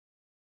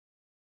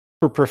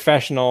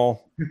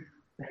professional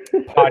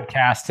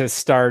podcast has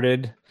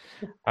started.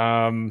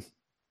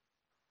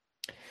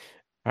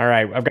 All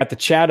right, I've got the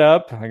chat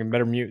up. I can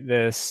better mute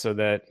this so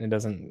that it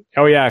doesn't.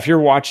 Oh yeah, if you're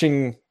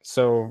watching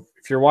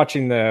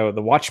the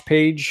watch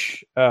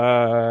page,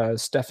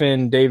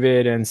 Stefan,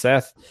 David, and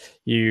Seth,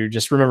 you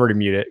just remember to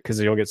mute it because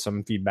you'll get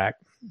some feedback.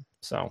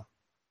 So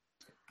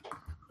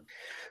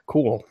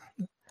cool.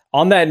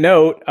 On that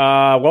note,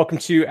 welcome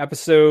to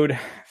episode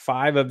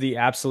 5 of the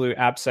Absolute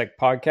AppSec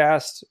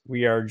podcast.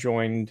 We are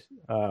joined.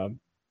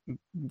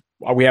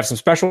 We have some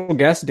special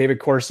guests, David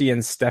Coursey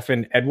and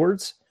Stefan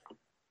Edwards.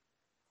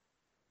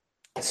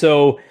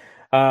 So,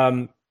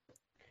 I'm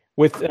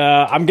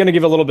going to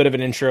give a little bit of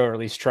an intro, or at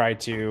least try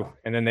to,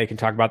 and then they can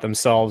talk about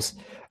themselves.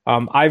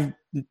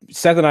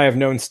 Seth and I have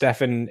known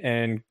Stefan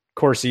and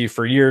Coursey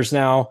for years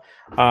now.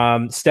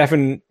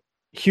 Stefan,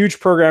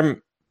 huge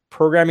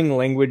programming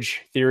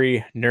language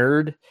theory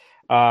nerd.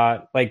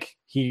 I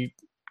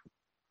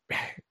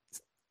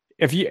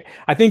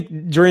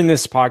think during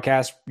this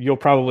podcast, you'll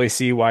probably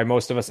see why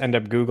most of us end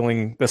up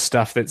Googling the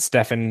stuff that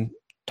Stefan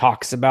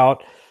talks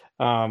about.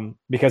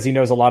 Because he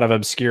knows a lot of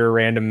obscure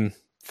random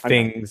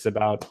things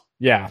about.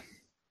 Yeah.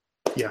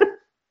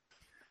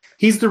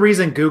 He's the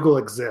reason Google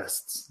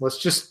exists. Let's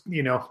just,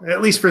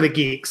 at least for the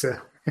geeks.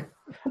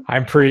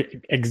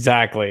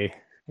 Exactly.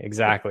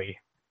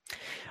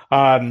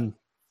 And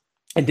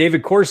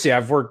David Coursey,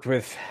 I've worked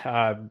with,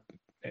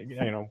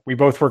 we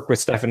both work with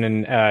Stefan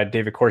and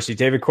David Coursey.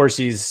 David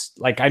Coursey's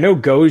I know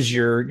Go's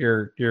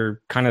your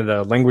kind of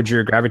the language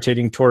you're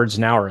gravitating towards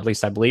now, or at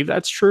least I believe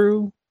that's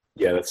true.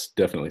 Yeah, that's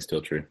definitely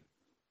still true.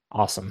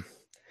 Awesome.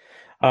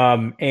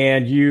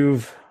 And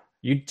you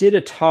did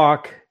a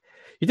talk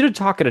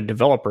at a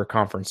developer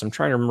conference. I'm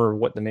trying to remember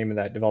what the name of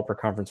that developer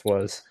conference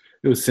was.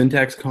 It was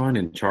SyntaxCon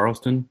in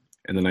Charleston,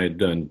 and then I had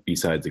done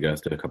B-Sides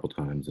Augusta a couple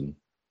times and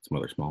some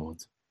other small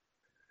ones.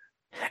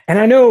 And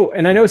I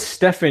know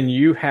Stefan,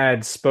 you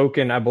had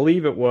spoken, I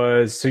believe it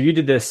was, so you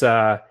did this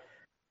InfoSec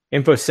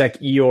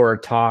Eeyore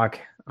talk.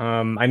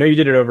 I know you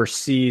did it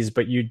overseas,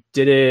 but you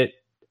did it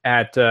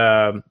at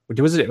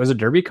was it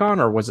DerbyCon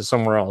or was it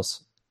somewhere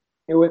else?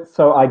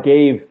 So I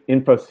gave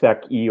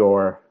InfoSec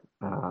Eeyore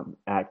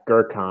at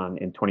GERCON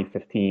in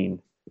 2015.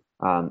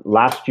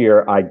 Last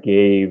year I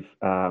gave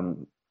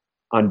on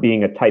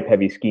being a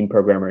type-heavy scheme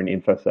programmer in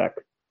InfoSec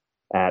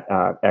at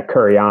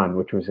Curion,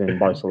 which was in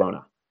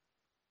Barcelona.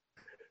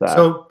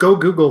 So go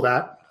Google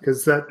that,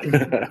 because that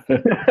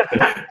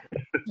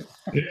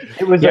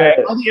it was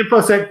all the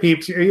InfoSec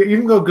peeps. You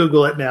can go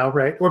Google it now,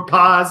 right? Or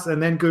pause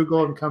and then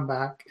Google and come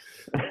back.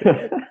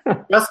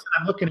 Justin,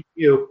 I'm looking at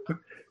you.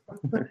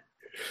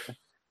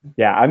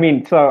 Yeah, I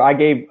mean, so I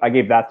gave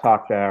that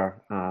talk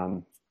there.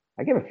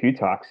 I gave a few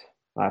talks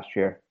last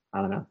year.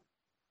 I don't know,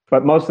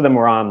 but most of them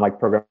were on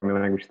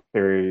programming language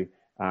theory,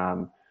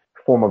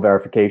 formal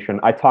verification.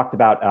 I talked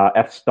about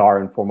F-star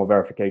and formal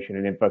verification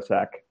in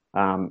InfoSec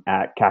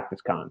at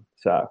CactusCon.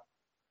 So,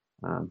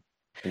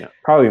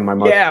 probably my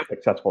most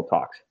successful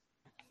talks.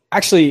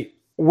 Actually,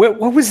 what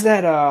was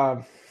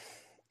that?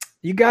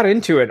 You got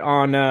into it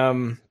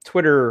on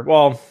Twitter.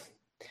 Well,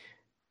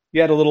 you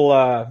had a little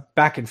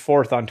back and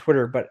forth on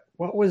Twitter, but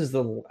what was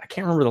I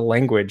can't remember the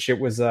language. It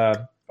was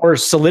or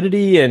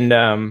Solidity and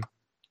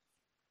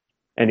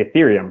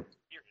Ethereum.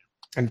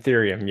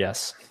 Ethereum,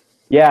 yes.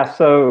 Yeah,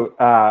 so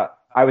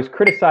I was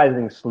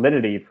criticizing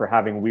Solidity for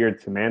having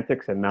weird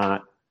semantics and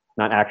not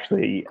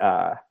actually.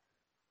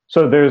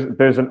 So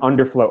there's an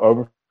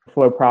underflow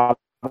overflow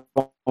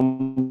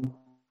problem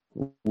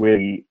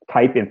with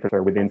type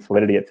infrastructure within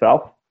Solidity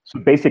itself. So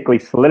basically,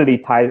 Solidity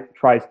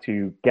tries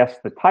to guess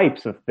the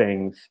types of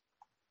things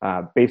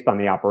based on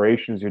the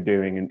operations you're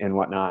doing and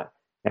whatnot.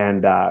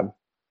 And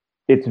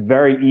it's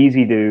very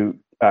easy to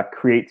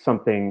create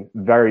something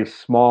very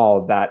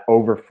small that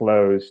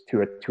overflows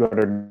to a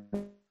 200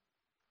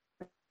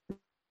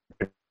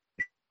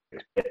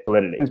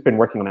 Solidity. It's been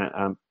working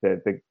on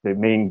that. The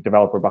main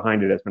developer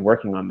behind it has been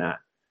working on that.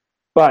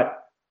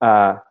 But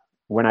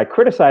when I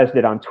criticized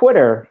it on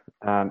Twitter,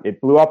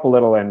 it blew up a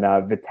little, and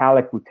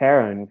Vitalik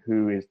Buterin,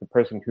 who is the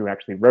person who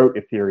actually wrote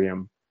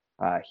Ethereum,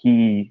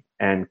 he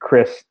and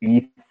Chris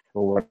ETH,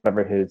 or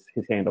whatever his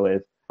handle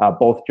is,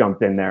 both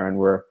jumped in there and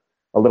were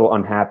a little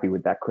unhappy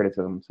with that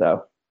criticism.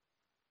 So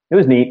it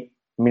was neat.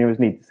 I mean, it was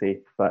neat to see,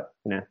 but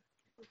it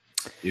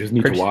was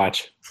neat to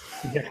watch.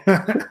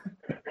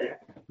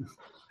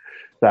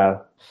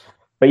 So,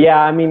 but yeah,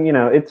 I mean,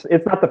 it's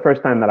not the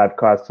first time that I've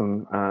caused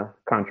some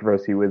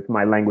controversy with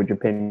my language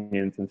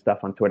opinions and stuff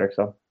on Twitter.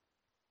 So,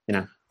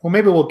 Well,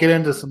 maybe we'll get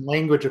into some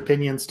language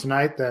opinions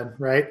tonight then,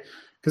 right?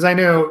 Because I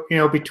know,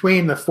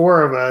 between the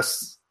four of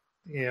us,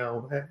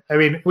 I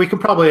mean, we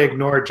could probably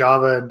ignore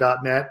Java and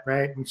 .NET,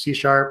 right, and C#,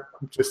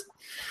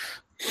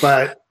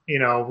 but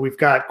we've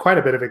got quite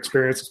a bit of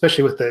experience,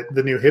 especially with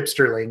the new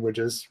hipster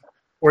languages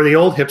or the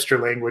old hipster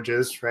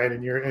languages, right?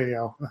 And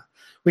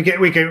we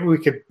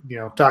could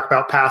talk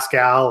about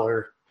Pascal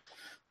or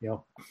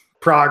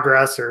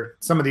Progress or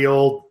some of the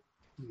old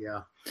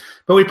Yeah.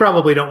 But we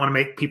probably don't want to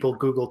make people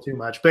Google too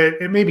much. But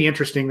it may be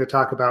interesting to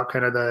talk about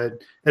kind of the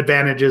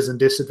advantages and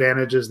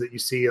disadvantages that you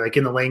see, like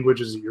in the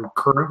languages that you're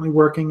currently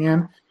working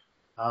in.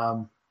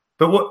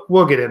 But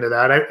we'll get into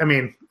that. I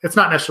mean, it's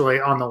not necessarily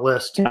on the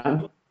list,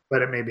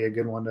 but it may be a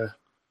good one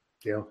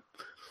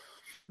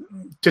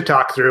to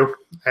talk through.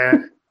 I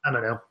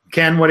don't know.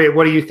 Ken, what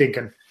are you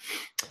thinking?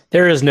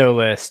 There is no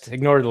list.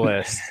 Ignore the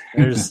list.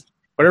 There's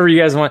whatever you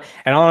guys want.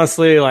 And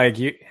honestly, like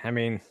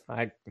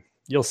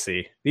you'll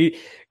see.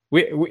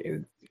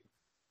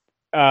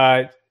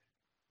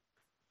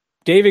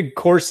 David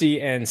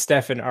Corsi and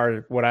Stefan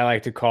are what I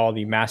like to call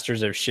the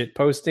masters of shit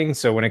posting.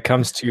 So when it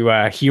comes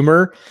to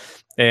humor,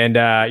 and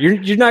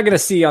you're not going to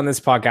see on this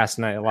podcast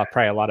tonight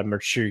probably a lot of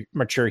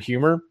mature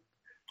humor.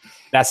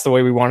 That's the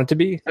way we want it to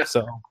be.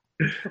 So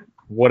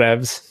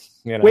whatevs.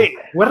 You know. Wait,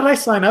 what did I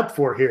sign up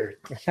for here?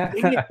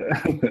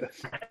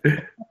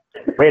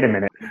 Wait a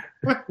minute.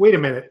 Wait a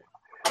minute.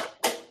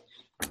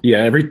 Yeah,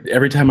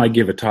 every time I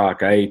give a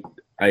talk, I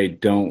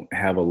don't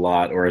have a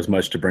lot or as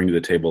much to bring to the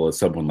table as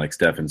someone like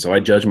Stefan. So I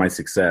judge my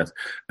success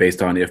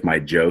based on if my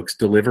jokes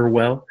deliver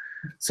well.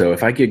 So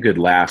if I get good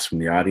laughs from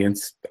the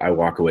audience, I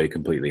walk away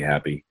completely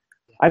happy.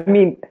 I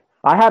mean,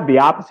 I have the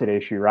opposite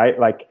issue, right?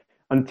 Like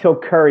until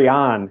Curry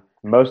on,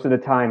 most of the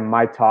time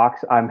my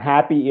talks, I'm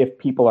happy if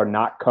people are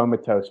not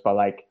comatose by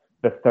like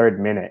the third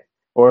minute,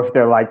 or if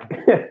they're like,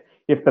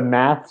 if the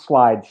math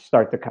slides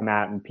start to come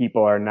out and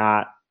people are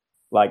not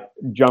like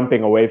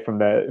jumping away from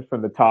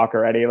the talk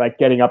already, like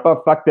getting up,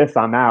 oh, fuck this,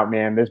 I'm out,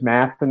 man. There's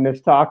math in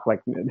this talk.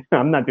 Like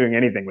I'm not doing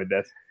anything with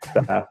this.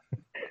 So.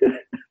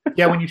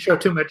 Yeah, when you show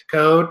too much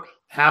code,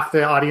 half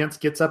the audience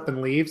gets up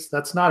and leaves.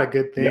 That's not a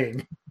good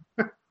thing.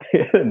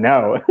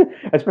 No,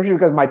 especially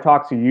because my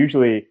talks are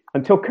usually,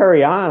 until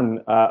Curry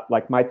on,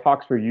 like my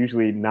talks were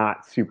usually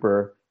not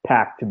super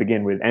packed to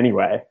begin with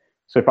anyway.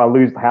 So if I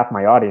lose half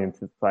my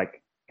audience, it's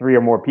like 3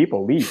 or more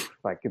people leave.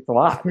 Like it's a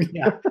lot.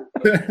 Yeah.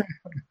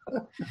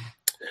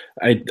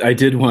 I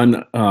did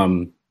one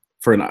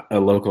for a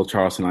local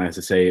Charleston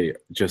ISSA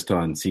just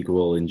on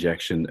SQL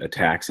injection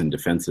attacks and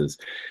defenses.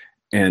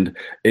 And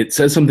it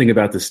says something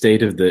about the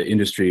state of the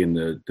industry and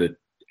the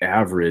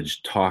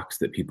average talks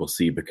that people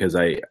see, because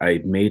I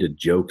made a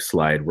joke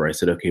slide where I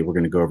said, okay, we're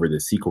going to go over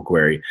this SQL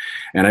query.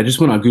 And I just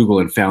went on Google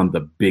and found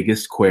the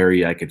biggest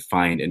query I could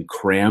find and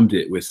crammed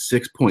it with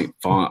 6-point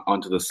font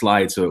onto the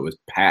slide so it was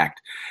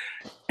packed.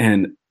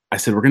 And I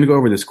said, we're going to go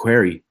over this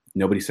query.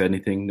 Nobody said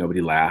anything. Nobody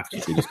laughed.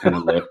 They just kind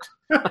of looked.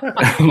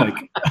 I'm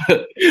like,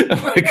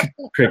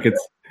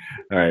 crickets.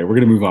 All right, we're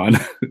going to move on.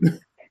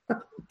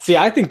 See,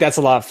 I think that's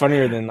a lot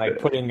funnier than like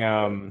putting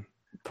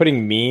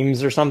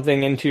memes or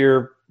something into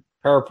your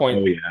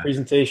PowerPoint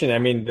presentation. I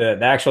mean,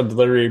 the actual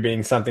delivery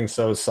being something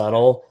so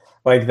subtle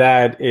like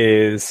that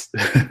is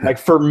like,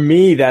 for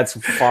me, that's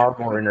far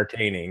more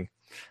entertaining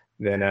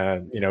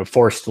than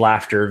forced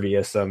laughter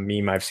via some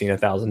meme I've seen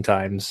 1,000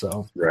 times.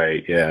 So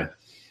right, yeah.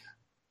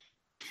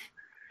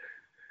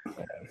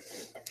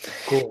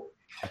 Cool.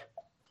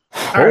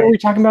 What were we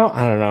talking about?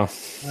 I don't know.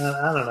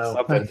 I don't know.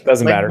 Something.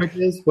 Doesn't matter.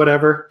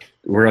 Whatever.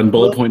 We're on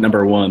bullet point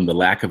number 1, the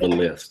lack of a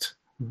list.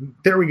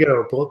 There we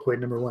go. Bullet point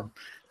number 1.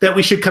 That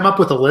we should come up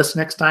with a list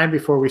next time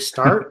before we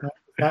start.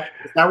 Is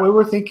that what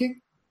we're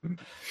thinking?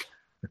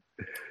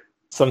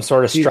 Some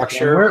sort of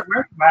structure.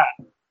 Where's that?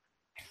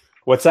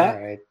 What's that?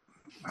 All right.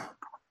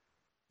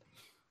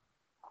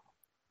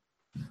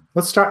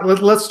 Let's start with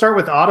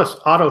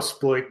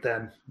Autosploit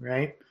then,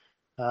 right?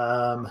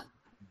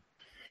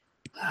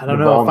 I don't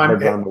know if I'm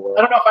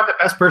the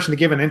best person to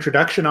give an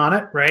introduction on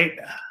it, right?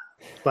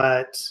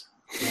 But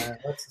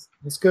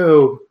let's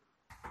go,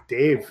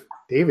 Dave.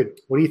 David,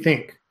 what do you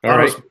think? All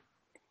right.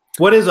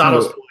 What is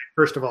Autosploit,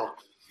 first of all?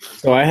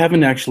 So I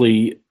haven't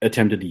actually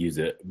attempted to use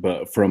it,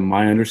 but from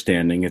my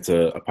understanding, it's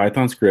a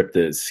Python script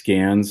that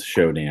scans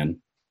Shodan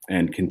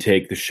and can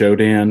take the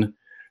Shodan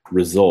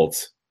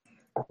results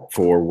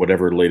for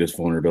whatever latest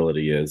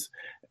vulnerability is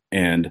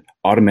and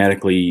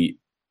automatically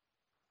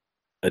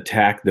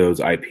attack those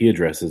IP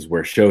addresses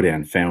where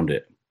Shodan found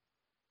it.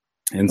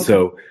 And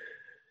so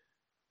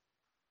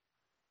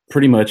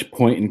pretty much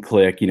point and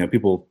click,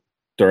 people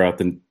throw out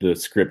the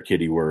script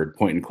kiddie word,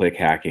 point and click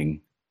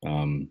hacking.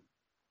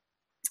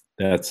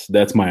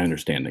 That's my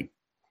understanding.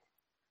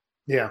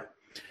 Yeah.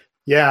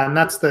 Yeah. And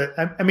that's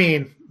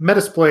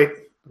Metasploit,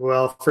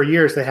 well, for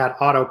years they had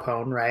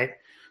Autopwn, right?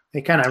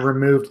 They kind of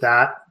removed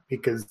that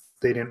because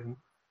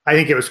I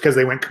think it was because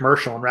they went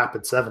commercial and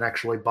Rapid7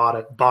 actually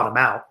bought them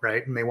out,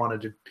 right? And they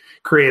wanted to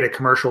create a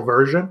commercial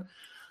version.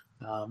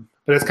 But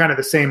it's kind of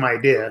the same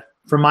idea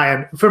from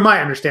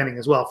my understanding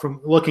as well, from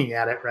looking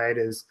at it, right?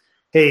 Is,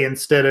 hey,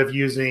 instead of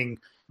using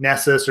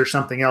Nessus or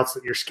something else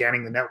that you're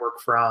scanning the network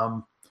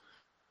from,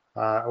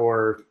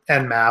 or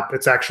Nmap,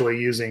 it's actually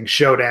using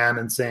Shodan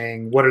and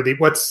saying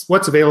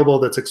what's available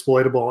that's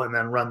exploitable, and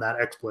then run that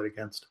exploit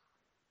against.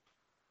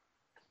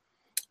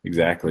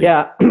 Exactly.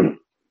 Yeah.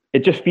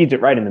 It just feeds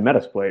it right in the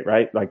Metasploit,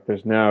 right? Like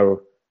there's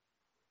no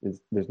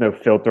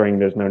filtering,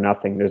 there's no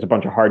nothing. There's a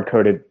bunch of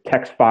hard-coded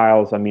text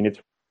files. I mean, it's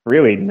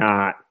really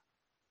not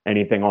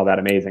anything all that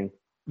amazing.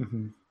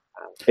 Mm-hmm.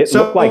 It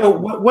looked like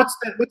what's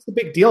the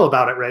big deal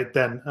about it, right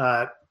then?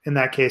 In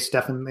that case,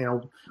 Stefan,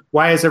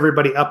 why is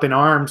everybody up in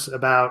arms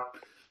about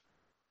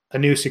a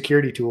new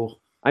security tool?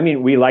 I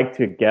mean, we like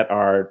to get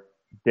our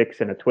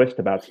dicks in a twist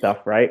about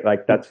stuff, right?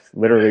 Like that's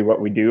literally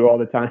what we do all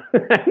the time.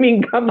 I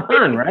mean, come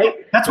on, right?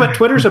 That's what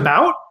Twitter's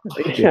about?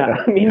 Yeah,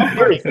 I mean,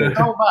 seriously.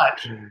 So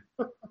much.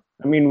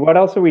 I mean, what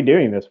else are we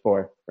doing this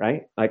for,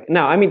 right? Like,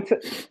 no, I mean,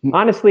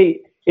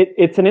 honestly,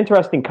 it's an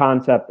interesting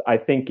concept. I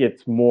think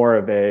it's more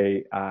of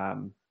a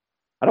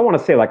I don't want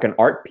to say like an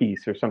art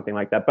piece or something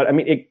like that, but I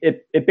mean,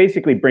 it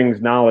basically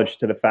brings knowledge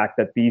to the fact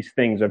that these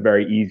things are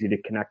very easy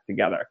to connect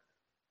together.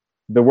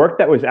 The work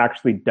that was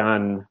actually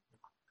done,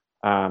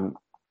 the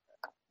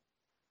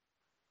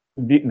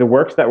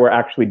works that were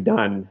actually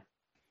done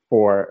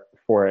for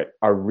it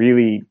are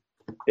really,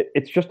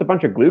 it's just a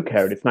bunch of glue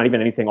code. It's not even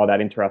anything all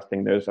that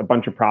interesting. There's a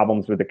bunch of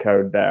problems with the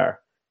code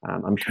there.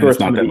 I'm sure it's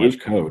not that much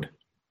code.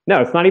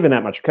 No, it's not even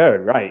that much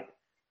code, right?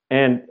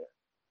 And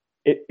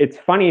it's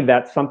funny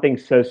that something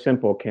so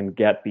simple can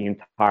get the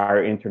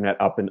entire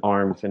internet up in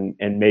arms and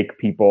make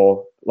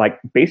people like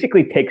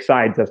basically take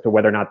sides as to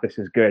whether or not this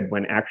is good,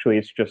 when actually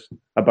it's just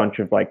a bunch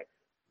of like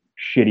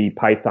shitty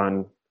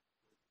Python,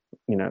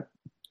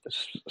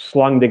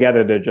 slung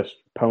together to just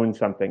pwn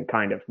something,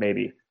 kind of,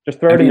 maybe. Just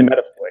throw it in the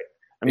Metasploit.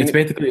 I mean,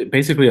 it's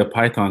basically a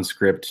Python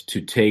script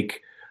to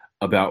take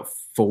about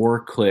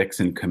 4 clicks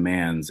and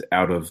commands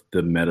out of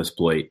the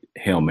Metasploit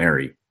Hail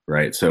Mary,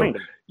 right? So kind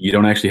of. You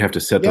don't actually have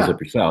to set those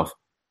up yourself.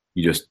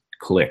 You just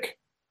click.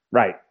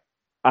 Right.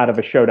 Out of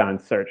a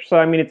Shodan search. So,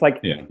 I mean, it's like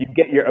you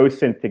get your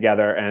OSINT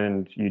together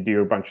and you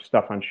do a bunch of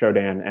stuff on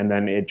Shodan, and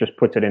then it just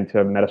puts it into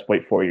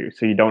Metasploit for you.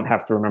 So you don't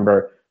have to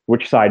remember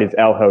which side is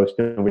L host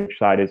and which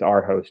side is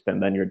R host, and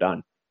then you're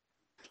done.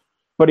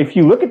 But if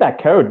you look at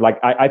that code, like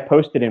I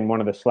posted in one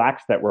of the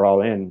Slacks that we're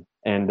all in,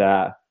 and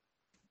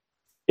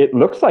it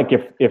looks like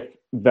if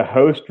the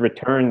host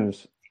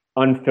returns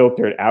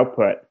unfiltered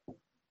output,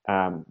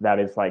 that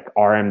is like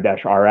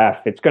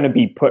rm-rf, it's going to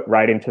be put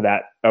right into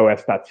that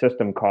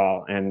os.system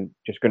call and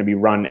just going to be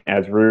run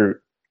as root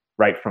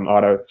right from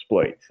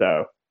Autosploit.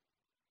 So,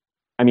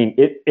 I mean,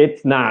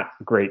 it's not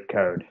great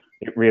code.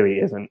 It really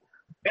isn't.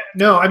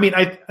 No, I mean,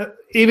 I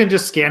even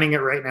just scanning it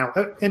right now.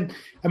 And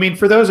I mean,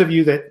 for those of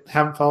you that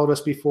haven't followed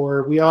us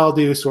before, we all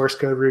do source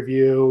code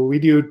review. We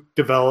do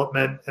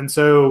development. And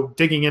so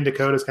digging into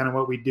code is kind of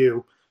what we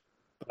do.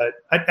 But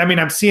I mean,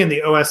 I'm seeing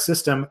the OS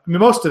system. I mean,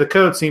 most of the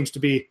code seems to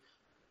be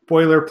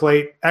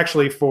boilerplate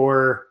actually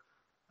for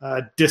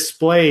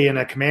display in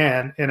a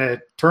command in a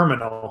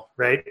terminal,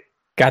 right?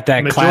 Got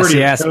that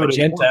classy ass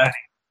magenta.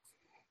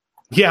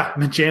 Yeah,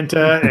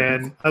 magenta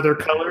and other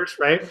colors,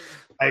 right?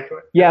 Like,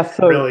 yeah,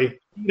 so really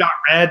not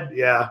red.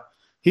 Yeah,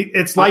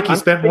 it's like he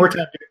spent more time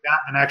doing that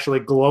than actually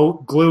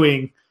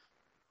gluing.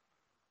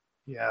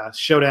 Yeah,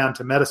 Shodan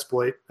to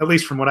Metasploit, at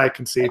least from what I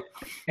can see.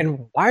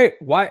 And why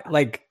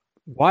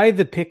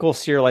the pickle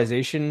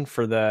serialization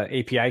for the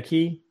API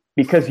key?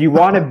 Because you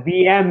want a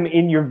VM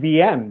in your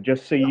VM,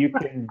 just so you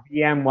can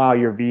VM while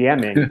you're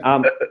VMing.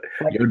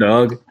 Yo,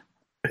 dog.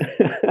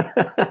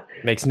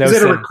 Makes no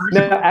sense.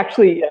 No,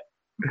 actually,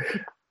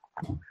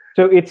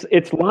 so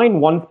it's line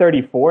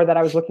 134 that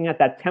I was looking at,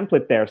 that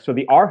template there. So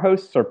the R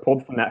hosts are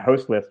pulled from that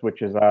host list,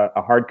 which is a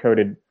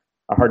hard-coded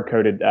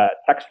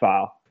text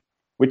file,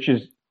 which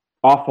is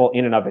awful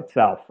in and of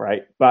itself,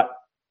 right? But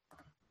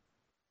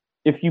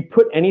if you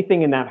put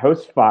anything in that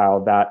host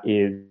file that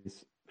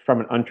is from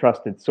an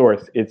untrusted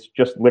source, it's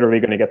just literally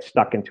going to get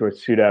stuck into a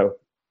pseudo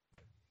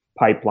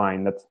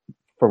pipeline that's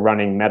for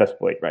running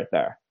Metasploit right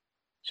there.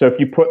 So if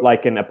you put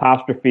like an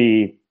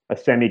apostrophe, a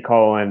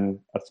semicolon,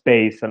 a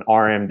space, an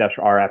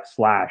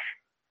rm-rf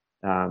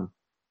 /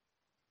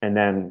 and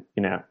then,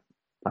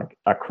 like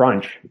a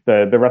crunch,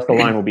 the rest of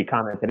the line will be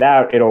commented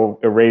out. It'll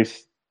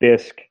erase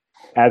disk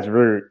as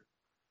root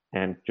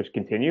and just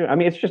continue. I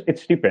mean,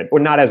 it's stupid. Or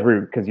not as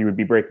root, because you would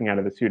be breaking out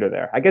of the pseudo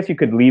there. I guess you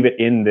could leave it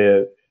in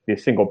the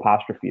single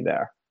apostrophe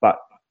there. But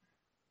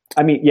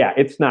I mean, yeah,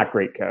 it's not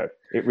great code.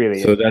 It really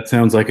is. So that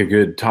sounds like a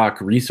good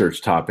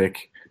research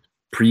topic.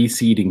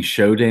 Preceding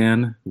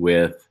Shodan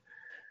with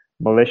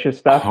malicious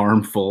stuff,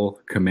 harmful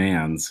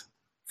commands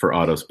for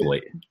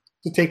Autosploit.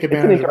 To take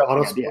advantage of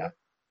Autosploit. Yeah.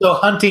 So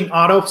hunting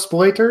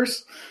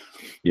Autosploiters?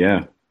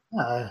 Yeah.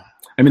 I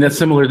mean, that's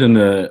similar than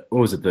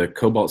the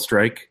Cobalt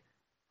Strike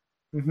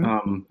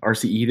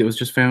RCE that was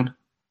just found.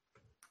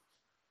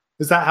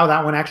 Is that how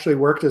that one actually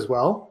worked as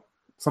well?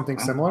 Something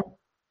similar?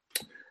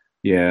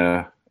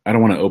 Yeah. I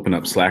don't want to open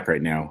up Slack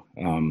right now.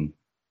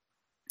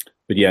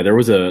 But yeah, there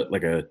was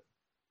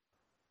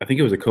I think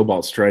it was a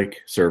Cobalt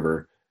Strike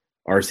server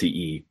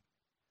RCE,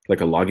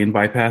 like a login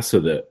bypass, so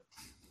that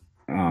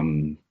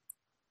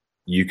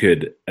you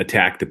could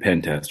attack the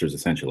pen testers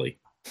essentially.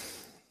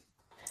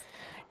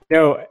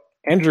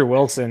 Andrew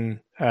Wilson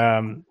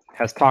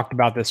has talked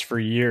about this for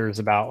years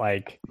about,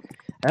 like,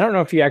 I don't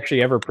know if he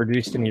actually ever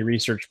produced any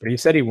research, but he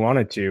said he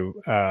wanted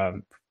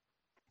to.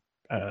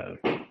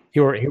 He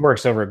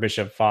works over at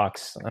Bishop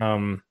Fox.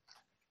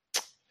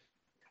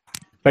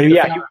 But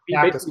yeah, he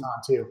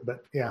too.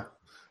 But yeah,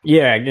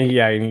 Yeah,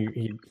 yeah,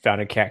 he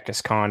founded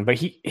Cactus Con, but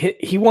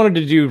he wanted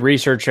to do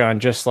research on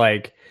just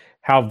like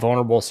how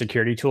vulnerable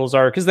security tools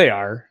are, because they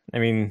are. I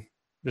mean,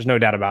 there's no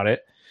doubt about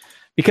it.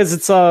 Because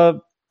it's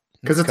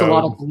because it's a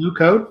lot of glue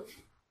code.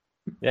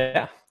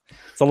 Yeah,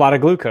 it's a lot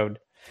of glue code.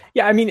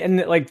 Yeah, I mean,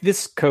 and like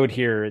this code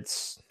here,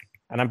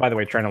 and I'm by the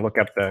way trying to look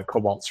up the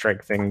Cobalt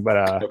Strike thing,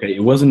 but okay,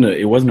 it wasn't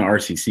a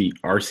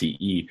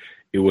RCE.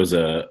 It was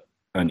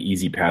an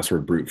easy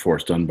password brute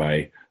force done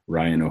by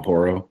Ryan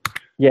O'Horo.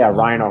 Yeah,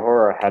 Ryan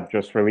O'Horo had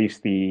just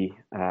released the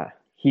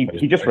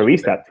he just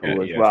released that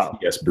tool as well.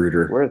 Yes,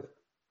 Brooder.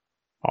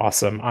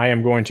 Awesome. I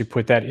am going to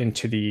put that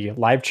into the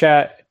live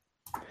chat.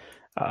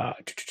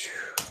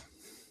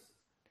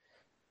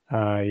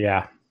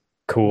 Yeah,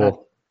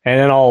 cool. And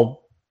then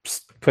I'll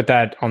put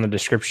that on the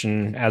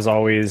description, as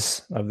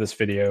always, of this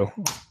video.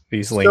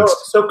 These links.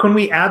 So can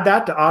we add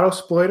that to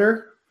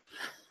Autosploiter?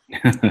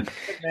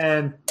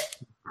 And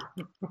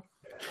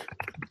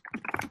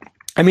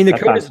I mean, the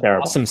code is an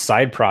awesome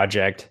side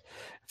project.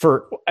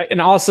 For an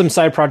awesome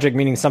side project,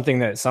 meaning something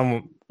that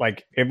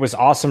it was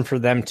awesome for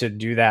them to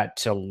do that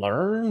to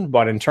learn.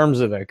 But in terms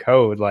of the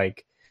code,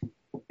 like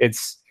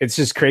it's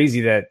just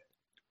crazy that,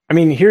 I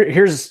mean,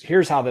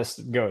 here's how this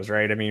goes,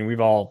 right? I mean,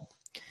 we've all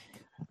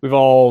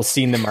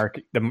seen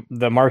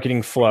the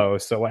marketing flow.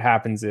 So what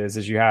happens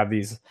is you have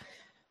these,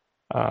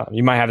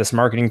 you might have this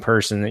marketing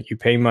person that you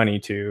pay money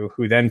to,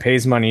 who then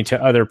pays money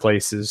to other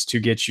places to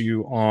get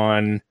you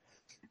on,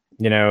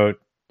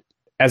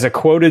 as a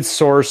quoted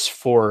source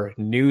for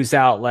news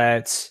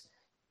outlets,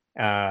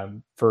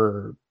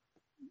 for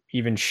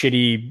even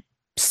shitty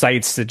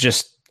sites that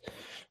just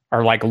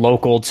are like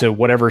local to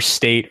whatever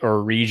state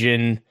or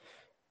region.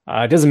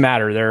 It doesn't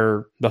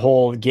matter. The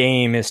whole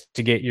game is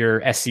to get your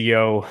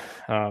SEO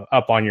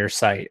up on your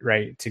site,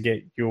 right? To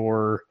get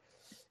your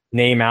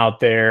name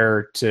out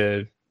there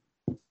to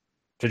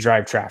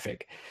drive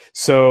traffic.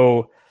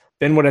 So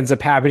then what ends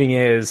up happening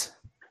is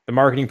the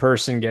marketing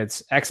person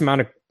gets X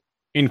amount of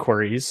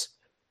inquiries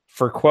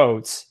for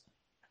quotes.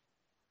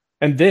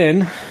 And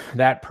then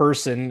that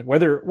person,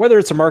 whether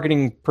it's a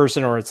marketing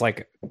person or it's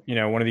like,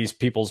 one of these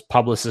people's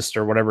publicist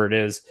or whatever it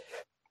is,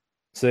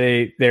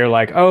 so they're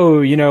like, oh,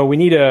 we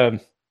need a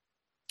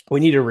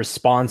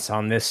response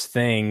on this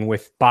thing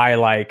by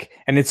like,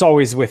 and it's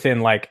always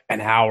within like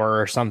an hour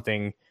or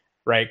something,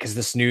 right? Because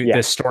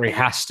this story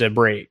has to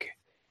break.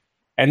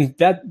 And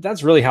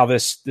that's really how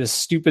this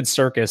stupid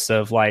circus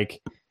of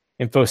like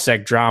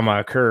InfoSec drama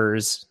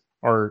occurs,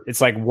 or it's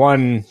like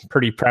one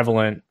pretty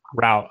prevalent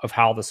route of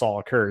how this all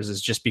occurs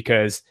is just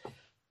because,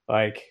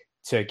 like,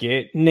 to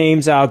get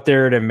names out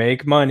there to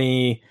make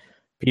money,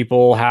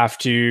 people have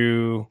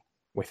to,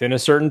 within a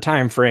certain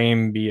time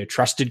frame, be a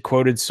trusted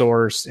quoted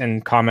source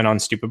and comment on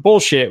stupid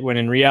bullshit, when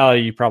in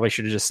reality you probably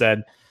should have just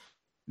said,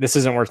 this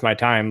isn't worth my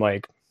time,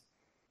 like,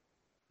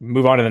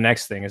 move on to the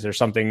next thing. Is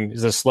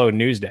a slow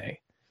news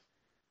day?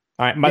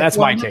 That's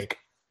my take.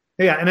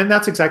 Yeah, and then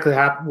that's exactly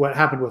what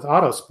happened with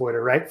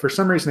Autosploiter, right? For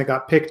some reason it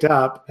got picked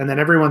up, and then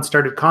everyone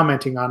started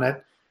commenting on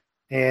it,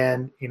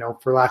 and,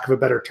 for lack of a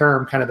better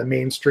term, kind of the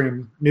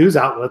mainstream news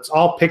outlets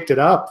all picked it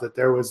up that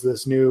there was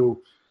this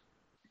new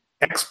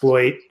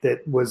exploit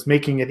that was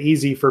making it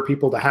easy for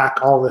people to hack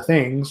all the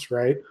things,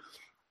 right?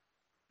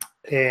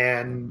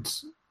 And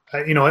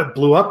it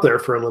blew up there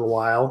for a little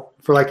while,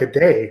 for like a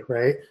day,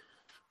 right?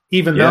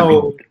 Even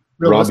though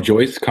Rob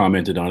Joyce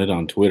commented on it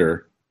on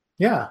Twitter.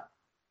 Yeah,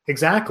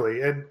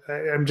 exactly. And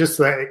I'm just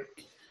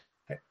like,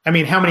 I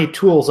mean, how many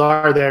tools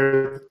are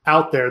there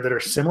out there that are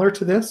similar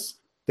to this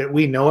that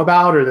we know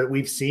about or that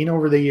we've seen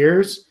over the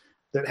years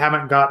that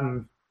haven't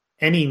gotten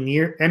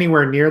anywhere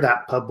near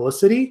that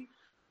publicity?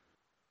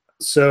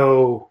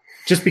 So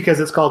just because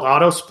it's called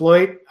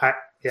Autosploit, I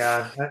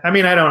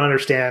don't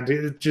understand.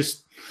 It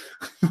just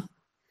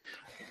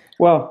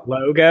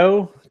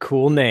logo,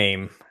 cool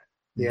name.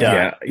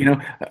 Yeah.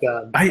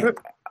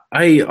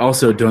 I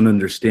also don't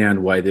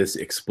understand why this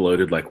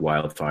exploded like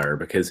wildfire,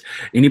 because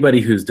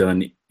anybody who's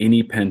done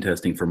any pen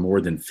testing for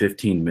more than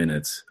 15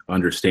 minutes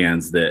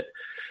understands that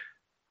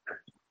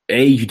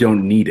A, you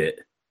don't need it,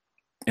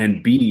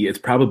 and B, it's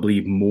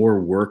probably more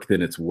work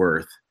than it's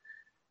worth.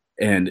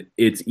 And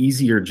it's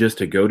easier just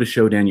to go to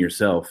Shodan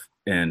yourself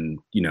and,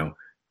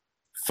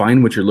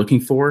 find what you're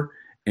looking for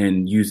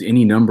and use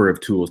any number of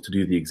tools to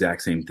do the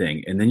exact same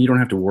thing. And then you don't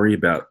have to worry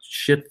about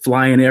shit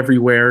flying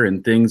everywhere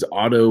and things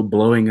auto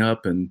blowing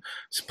up and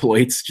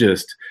exploits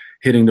just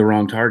hitting the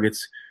wrong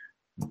targets.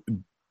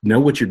 Know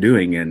what you're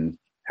doing and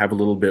have a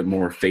little bit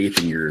more faith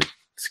in your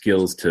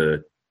skills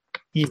to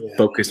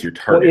focus your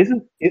target.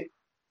 Well,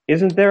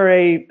 isn't there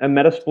a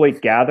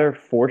Metasploit gather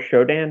for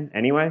Shodan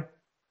anyway?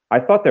 I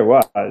thought there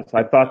was.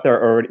 I thought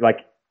there already,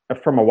 like,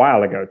 from a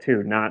while ago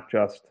too, not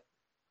just.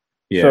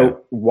 Yeah.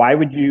 So why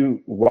would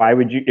you,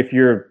 if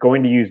you're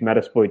going to use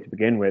Metasploit to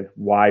begin with,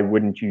 why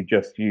wouldn't you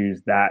just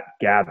use that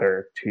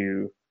gather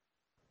to,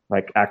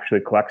 like, actually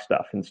collect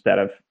stuff instead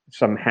of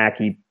some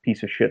hacky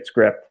piece of shit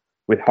script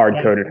with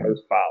hard-coded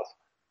host files?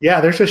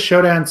 Yeah, there's a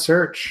Shodan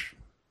search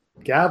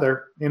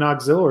gather in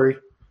auxiliary.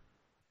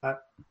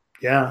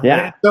 Yeah.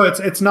 Yeah. So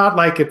it's not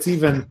like it's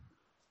even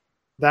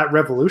that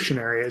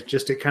revolutionary. It's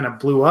just it kind of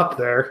blew up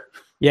there.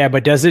 Yeah,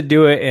 but does it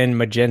do it in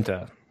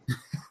magenta?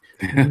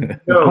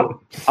 No,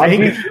 I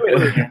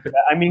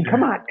mean,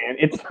 come on, man.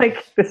 It's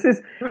like this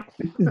is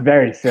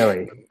very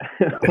silly.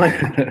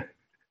 Like,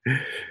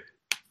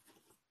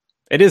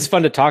 it is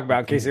fun to talk about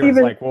in case anyone's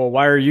like, well,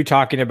 why are you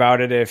talking about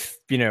it if,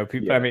 people,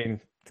 Yeah. I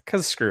mean,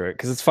 because screw it.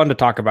 Because it's fun to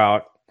talk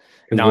about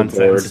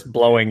nonsense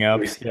blowing up.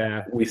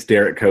 We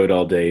stare at code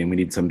all day and we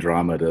need some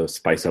drama to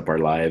spice up our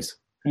lives.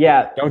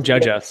 yeah, Don't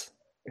judge us.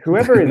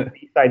 whoever is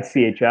beside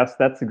CHS,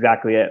 that's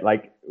exactly it.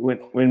 Like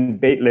when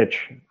Baitlich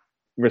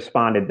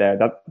responded there,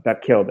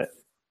 that killed it.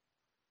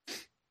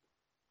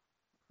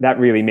 That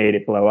really made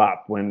it blow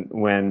up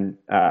when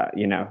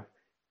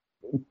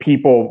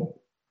people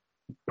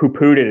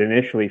poo-pooed it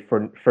initially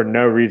for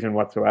no reason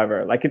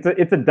whatsoever. Like it's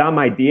a dumb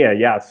idea,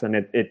 yes, and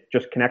it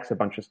just connects a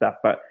bunch of stuff.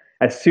 But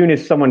as soon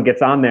as someone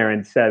gets on there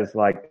and says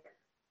like,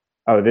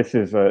 "Oh, this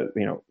is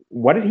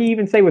what did he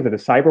even say? Was it a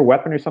cyber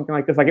weapon or something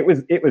like this?" Like it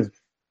was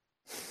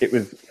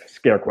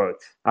scare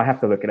quotes. I have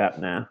to look it up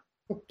now.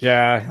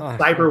 Yeah.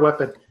 cyber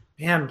weapon.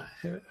 Man,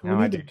 No,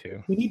 I do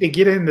too. we need to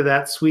get into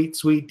that sweet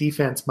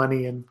defense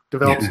money and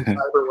develop some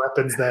cyber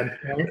weapons then.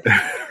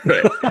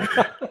 Right?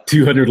 Right.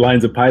 200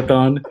 lines of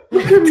Python,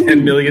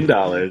 $10 million.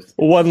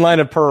 One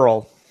line of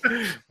Perl.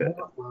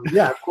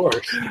 Yeah, of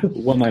course.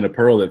 One line of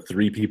Perl that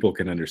 3 people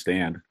can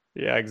understand.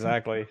 Yeah,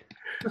 exactly.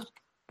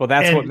 Well,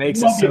 that's And what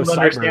makes you it won't so be able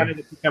to understand cyber. it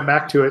if you come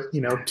back to it,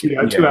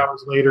 two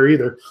hours later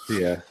either.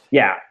 Yeah.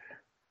 Yeah.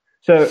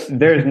 So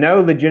there's no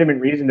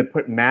legitimate reason to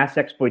put mass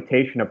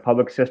exploitation of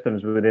public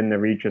systems within the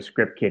reach of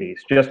script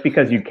kiddies. Just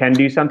because you can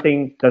do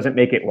something doesn't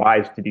make it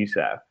wise to do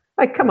so.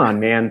 Like, come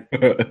on, man.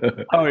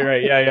 Oh, you're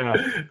right. Yeah.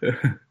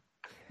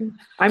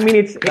 I mean,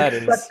 it's That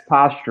such is-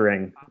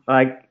 posturing.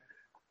 Like,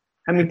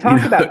 I mean,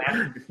 talk about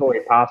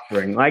masturbatory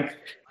posturing. Like,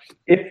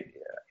 if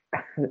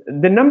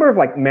the number of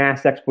like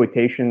mass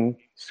exploitation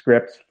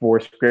scripts for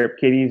script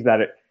kiddies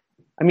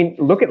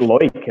look at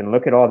Loic and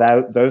look at all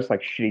those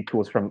like shitty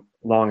tools from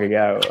long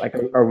ago. Like,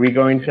 are we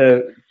going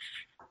to,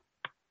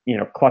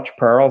 clutch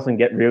pearls and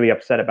get really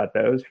upset about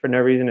those for no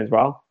reason as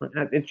well?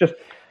 It's just,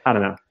 I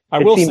don't know. I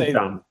It will seems say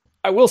dumb.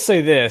 I will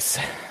say this.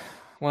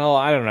 Well,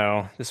 I don't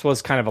know. This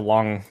was kind of a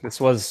long.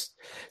 This was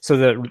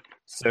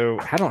so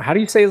how do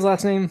you say his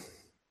last name?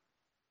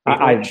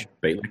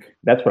 Baitlich.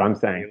 That's what I'm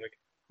saying.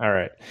 All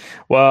right.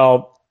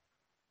 Well,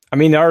 I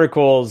mean the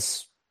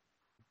articles.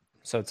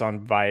 So it's on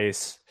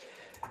Vice.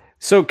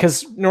 So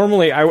because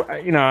normally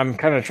I'm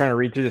kind of trying to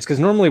read through this because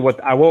normally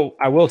what I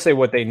will say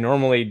what they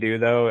normally do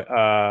though.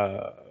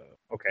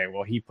 Okay.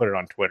 Well, he put it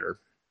on Twitter.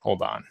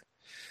 Hold on.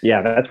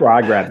 Yeah, that's where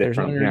I grabbed it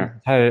from. There's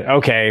Yeah.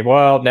 Okay,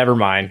 well, never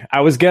mind. I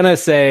was gonna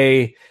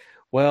say,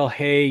 well,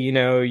 hey, you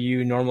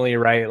normally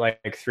write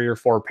like 3 or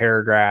 4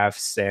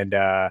 paragraphs, and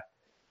to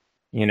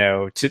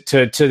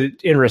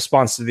in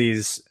response to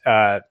these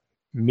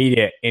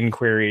media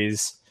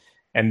inquiries,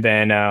 and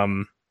then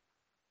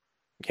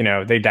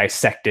they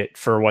dissect it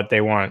for what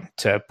they want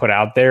to put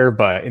out there.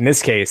 But in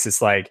this case,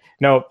 it's like,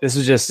 no, this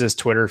is just his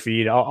Twitter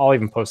feed. I'll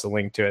even post a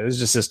link to it. This is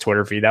just his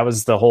Twitter feed. That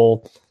was the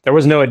whole. There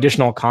was no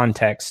additional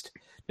context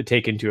to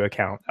take into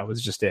account. That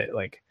was just it.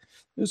 Like,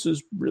 this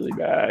is really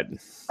bad.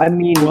 I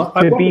mean, Well,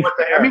 to be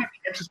fair, it's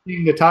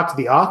interesting to talk to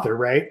the author,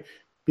 right?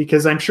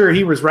 Because I'm sure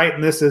he was writing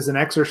this as an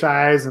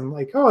exercise and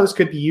like, oh, this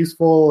could be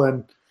useful,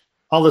 and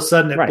all of a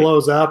sudden it Right.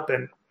 blows up.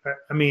 And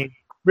I mean,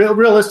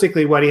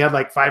 realistically, he had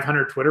like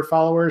 500 Twitter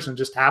followers and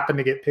just happened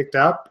to get picked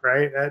up,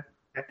 right?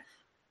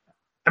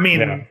 I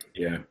mean,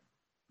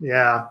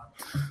 Yeah.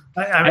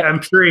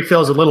 I'm sure he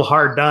feels a little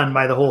hard done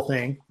by the whole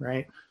thing,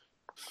 right?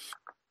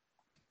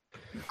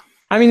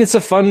 I mean, it's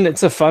a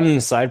fun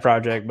side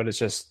project, but it's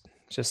just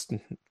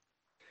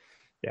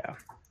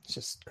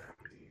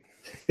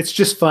It's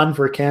just fun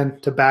for Ken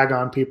to bag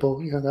on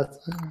people.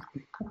 That's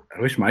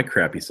I wish my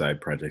crappy side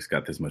projects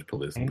got this much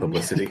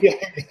publicity.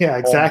 yeah,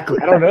 exactly.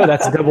 I don't know.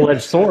 That's a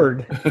double-edged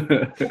sword.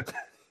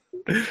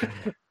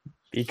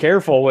 Be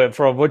careful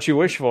from what you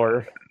wish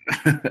for.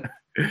 I'm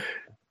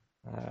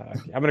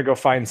gonna go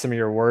find some of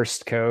your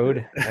worst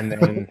code and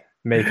then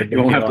make a.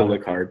 You won't have to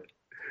look hard.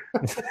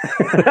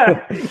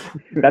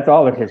 that's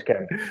all of his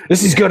code.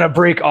 This is gonna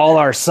break all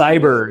our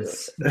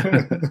cybers.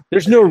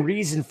 There's no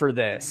reason for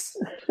this.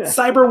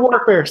 Cyber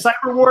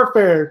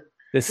warfare.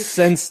 This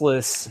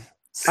senseless.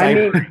 I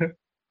Cyber. mean,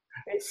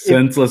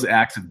 Senseless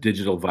acts of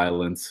digital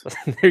violence.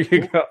 There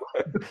you go.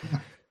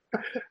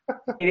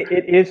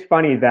 it is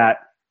funny that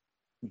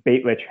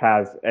Baitlich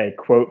has a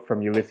quote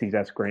from Ulysses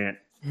S. Grant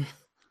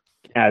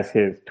as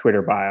his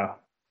Twitter bio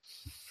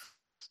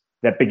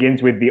that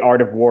begins with "The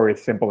art of war is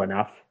simple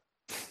enough."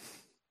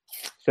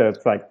 So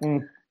it's like,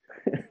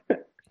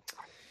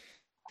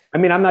 I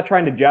mean, I'm not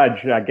trying to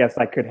judge. I guess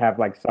I could have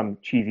like some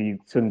cheesy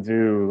Sun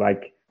Tzu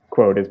like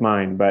quote as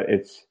mine, but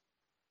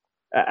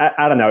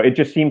I don't know. It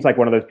just seems like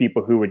one of those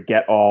people who would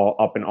get all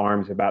up in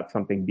arms about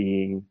something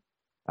being,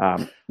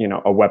 a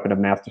weapon of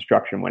mass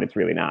destruction when it's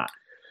really not.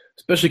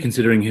 Especially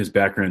considering his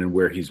background and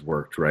where he's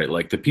worked, right?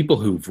 Like the people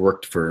who've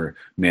worked for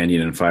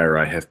Mannion and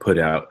FireEye have put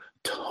out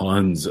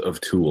tons of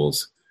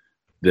tools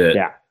that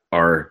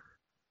are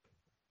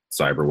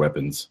cyber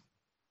weapons.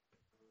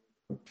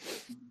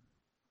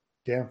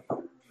 Yeah.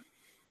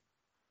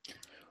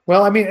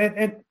 Well, I mean,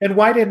 and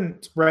why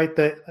didn't, right,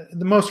 the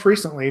most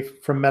recently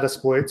from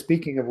Metasploit,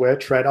 speaking of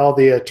which, right, all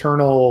the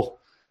eternal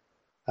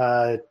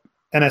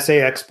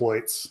NSA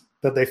exploits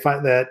that they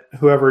find, that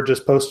whoever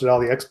just posted all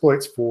the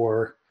exploits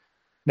for,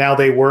 now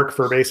they work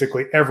for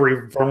basically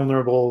every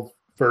vulnerable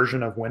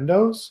version of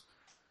Windows,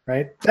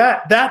 right?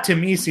 That to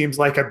me seems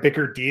like a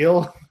bigger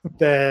deal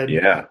than,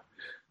 Yeah.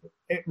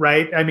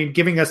 right? I mean,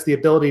 giving us the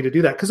ability to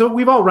do that, because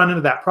we've all run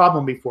into that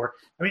problem before.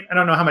 I mean, I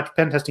don't know how much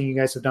pen testing you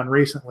guys have done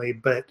recently,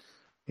 but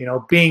you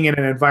know, being in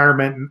an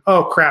environment and,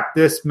 oh crap,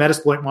 this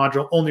Metasploit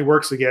module only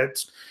works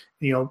against,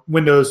 you know,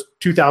 Windows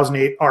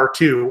 2008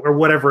 R2 or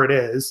whatever it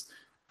is.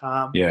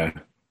 Yeah.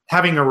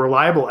 Having a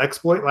reliable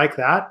exploit like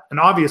that, and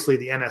obviously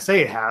the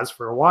NSA has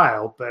for a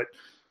while, but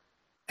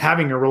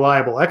having a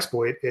reliable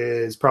exploit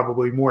is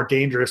probably more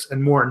dangerous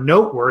and more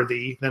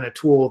noteworthy than a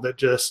tool that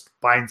just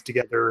binds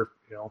together,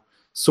 you know,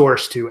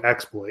 source to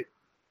exploit.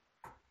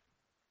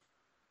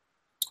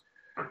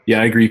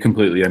 Yeah, I agree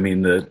completely. I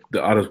mean, the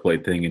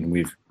autosploit thing, and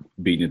we've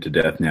beaten it to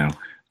death now,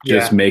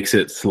 just makes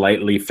it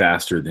slightly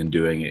faster than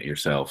doing it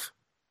yourself.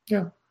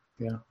 Yeah.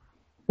 Yeah.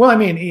 Well, I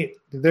mean,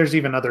 there's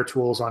even other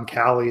tools on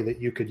Kali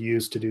that you could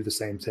use to do the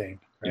same thing.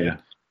 Right?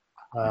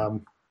 Yeah.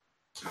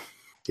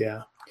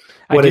 Yeah.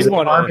 What is it,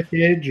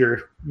 Armitage,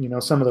 or, you know,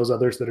 some of those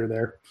others that are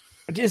there?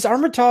 Is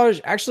Armitage,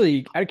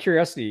 actually, out of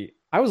curiosity,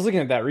 I was looking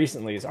at that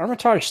recently. Is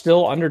Armitage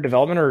still under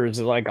development, or is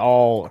it like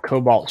all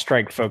Cobalt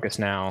Strike focused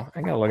now?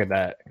 I gotta look at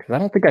that, because I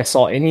don't think I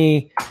saw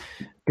any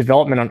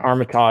development on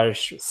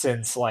Armitage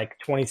since like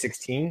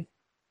 2016.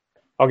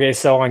 Okay,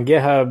 so on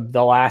GitHub,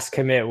 the last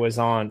commit was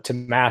to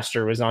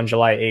master was on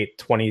July 8th,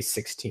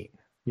 2016.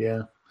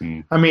 Yeah.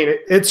 I mean,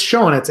 it's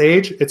showing its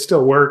age. It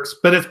still works,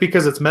 but it's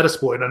because it's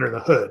Metasploit under the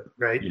hood,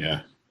 right?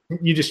 Yeah.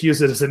 You just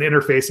use it as an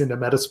interface into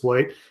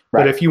Metasploit.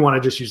 Right. But if you want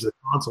to just use the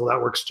console, that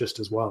works just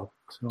as well.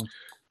 So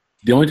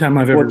the only time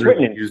I've ever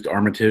really used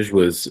Armitage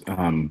was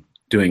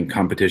doing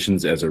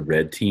competitions as a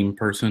red team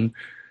person.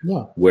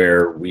 Yeah.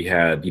 Where we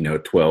had,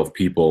 12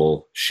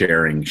 people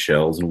sharing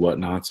shells and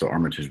whatnot. So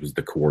Armitage was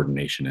the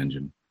coordination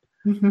engine.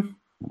 Mm-hmm.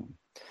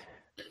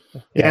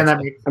 Yeah, and that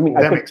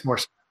makes more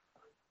sense.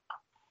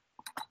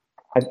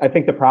 I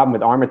think the problem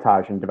with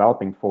Armitage and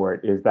developing for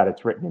it is that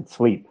it's written in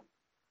sleep.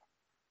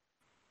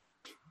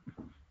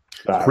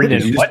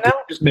 Written in what now?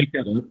 Just make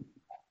that up.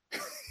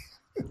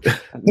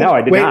 No,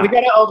 I did not. We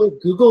gotta all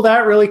Google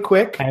that really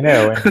quick. I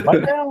know.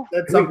 What now?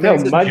 That's something.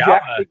 No, Mudge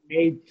actually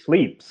made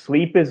Sleep.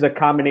 Sleep is a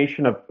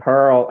combination of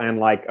Perl and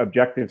like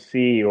Objective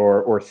C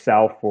or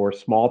Self or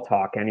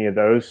Smalltalk, any of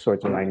those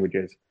sorts of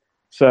languages.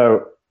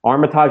 So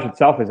Armitage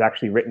itself is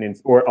actually written in,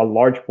 or a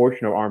large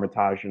portion of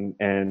Armitage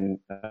and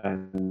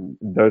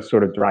those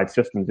sort of derived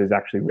systems is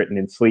actually written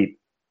in Sleep.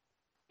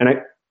 And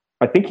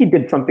I think he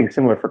did something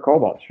similar for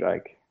Cobalt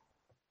Strike.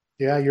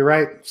 Yeah, you're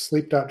right.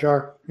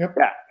 Sleep.jar. Yep.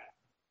 Yeah.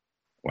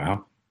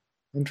 Wow.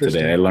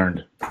 Interesting. Today I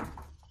learned.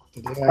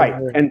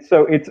 And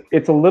so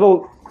it's a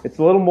little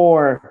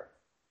more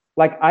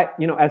like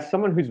as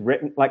someone who's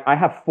written, like I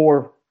have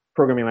 4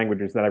 programming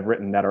languages that I've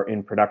written that are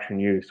in production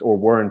use or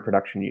were in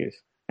production use.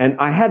 And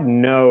I had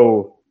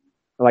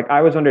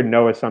I was under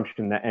no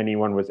assumption that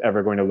anyone was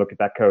ever going to look at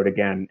that code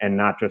again and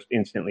not just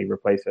instantly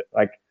replace it.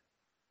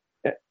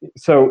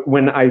 So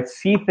when I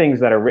see things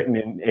that are written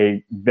in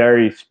a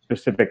very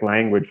specific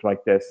language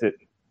like this,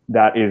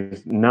 that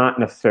is not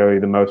necessarily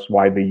the most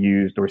widely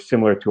used or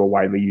similar to a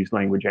widely used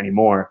language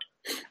anymore,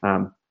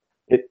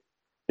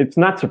 it's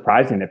not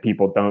surprising that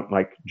people don't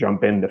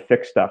jump in to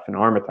fix stuff in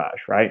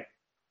Armitage, right?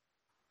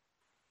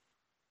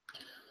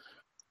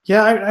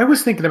 Yeah, I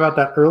was thinking about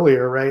that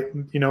earlier, right?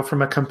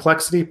 From a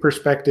complexity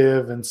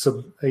perspective and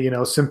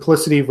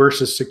simplicity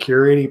versus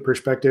security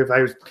perspective.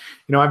 I've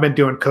been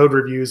doing code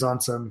reviews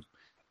on some,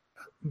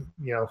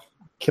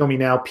 kill me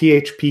now,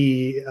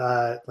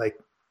 PHP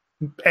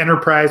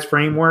enterprise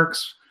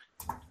frameworks,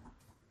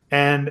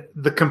 and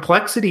the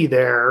complexity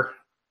there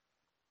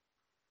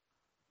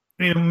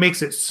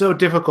makes it so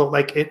difficult.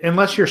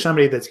 Unless you're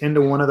somebody that's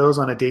into one of those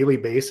on a daily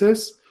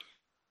basis,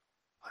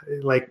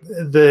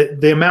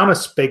 the amount of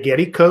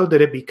spaghetti code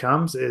that it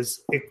becomes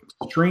is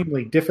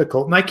extremely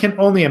difficult. And I can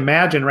only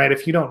imagine, right,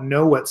 if you don't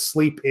know what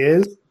sleep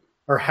is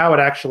or how it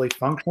actually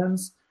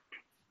functions,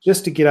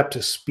 just to get up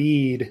to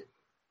speed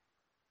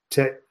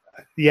to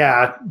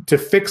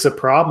fix a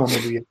problem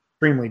would be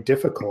extremely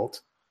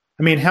difficult.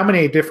 I mean, how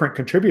many different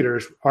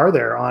contributors are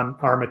there on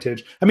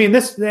Armitage? I mean,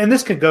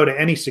 this could go to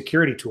any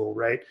security tool,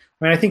 right?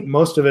 I mean, I think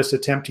most of us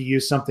attempt to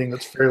use something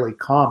that's fairly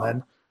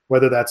common,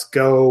 whether that's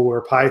Go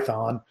or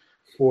Python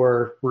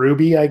or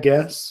Ruby, I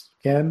guess,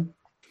 Ken.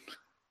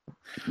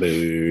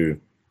 Boo.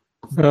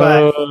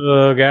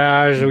 Oh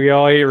gosh, we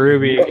all hate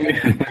Ruby.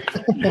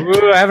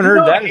 Ooh, I haven't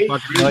heard that in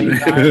fucking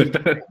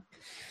time.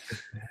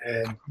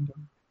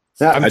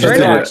 I'm trying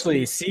to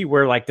actually see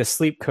where the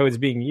sleep code is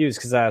being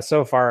used, because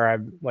so far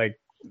I'm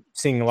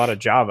seeing a lot of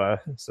Java,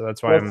 so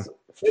that's why I'm.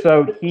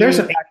 So there's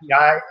an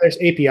API. There's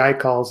API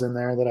calls in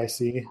there that I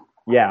see.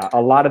 Yeah,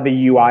 a lot of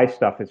the UI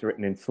stuff is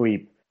written in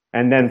Sleep.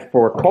 And then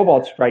for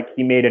Cobalt Strike,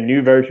 he made a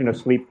new version of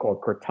Sleep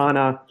called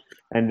Cortana.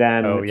 And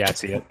then I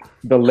see it.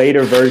 The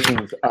later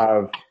versions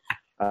of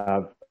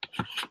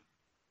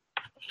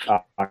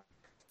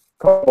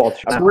Cobalt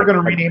Strike. So we're going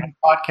to rename the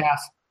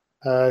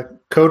podcast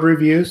Code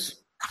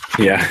Reviews.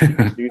 Yeah.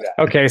 Do that.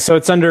 Okay, so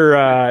it's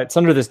under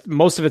this.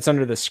 Most of it's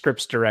under the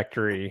scripts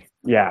directory.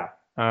 Yeah.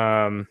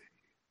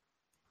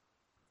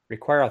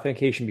 Require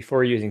authentication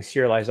before using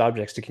serialized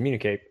objects to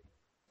communicate.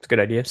 It's a good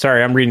idea.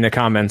 Sorry, I'm reading the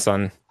comments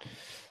on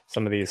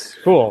some of these.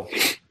 Cool.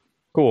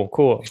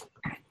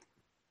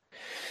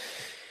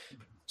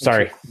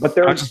 Sorry, but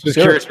there I was just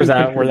curious where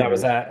that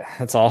was at.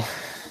 That's all.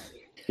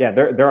 Yeah,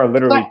 there are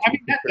literally. I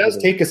mean, that does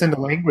take us into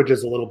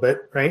languages a little bit,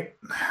 right?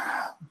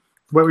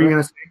 What were you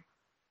going to say?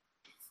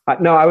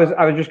 No, I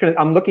was just going to.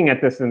 I'm looking at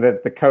this, and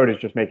the code is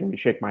just making me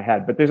shake my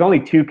head. But there's only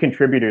 2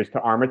 contributors to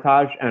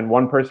Armitage, and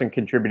one person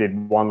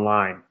contributed 1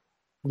 line.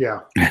 Yeah.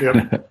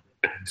 Yep.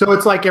 So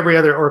it's like every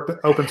other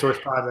open source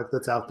project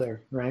that's out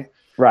there, right?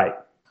 Right.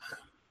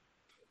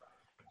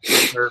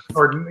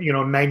 Or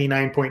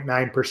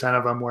 99.9%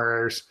 of them,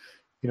 whereas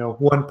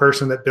one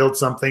person that builds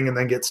something and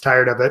then gets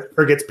tired of it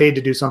or gets paid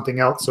to do something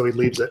else, so he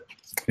leaves it.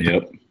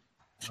 Yep.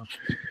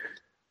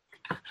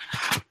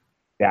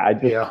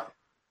 Yeah,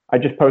 I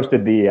just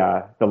posted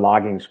the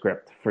logging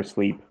script for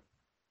Sleep.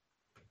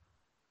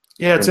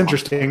 Yeah, it's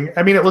interesting.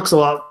 I mean, it looks a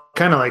lot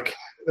kind of like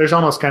there's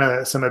almost kind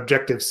of some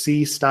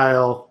Objective-C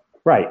style,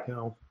 right?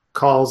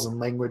 Calls and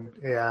language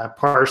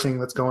parsing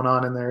that's going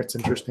on in there. It's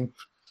interesting.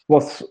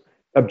 Well,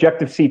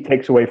 Objective-C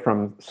takes away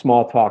from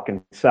Smalltalk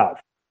and Self,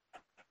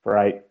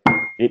 right?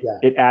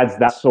 It adds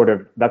that sort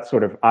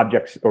of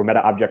objects or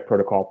meta object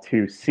protocol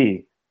to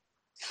C.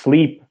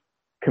 Sleep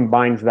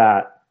combines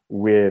that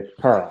with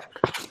Perl.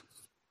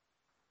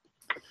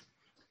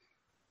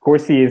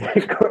 Corsi is.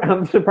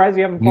 I'm surprised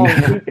you haven't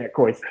fallen asleep yet,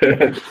 Corsi.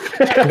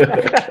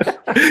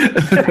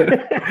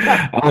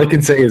 All I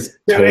can say is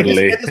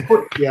totally.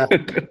 Yeah.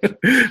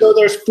 So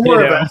there's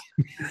 4 of us.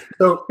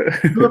 So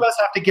 2 of us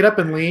have to get up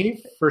and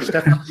leave for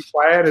Stefan to be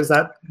quiet. Is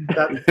that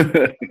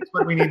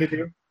what we need to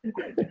do?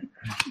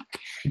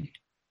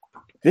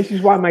 This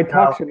is why my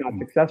talks are not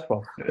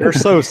successful. You're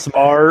so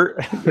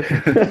smart.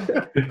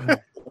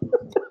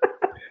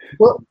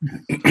 Well,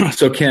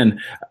 so Ken,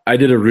 I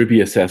did a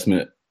Ruby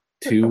assessment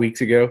 2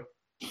 weeks ago,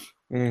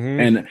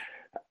 and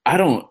I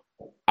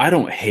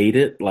don't hate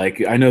it.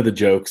 Like, I know the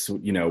jokes,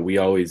 we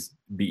always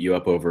beat you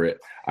up over it.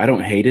 I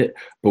don't hate it,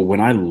 but when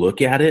I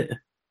look at it,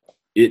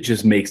 it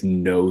just makes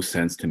no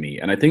sense to me.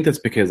 And I think that's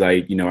because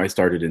I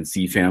started in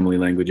C family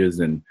languages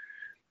and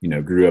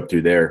grew up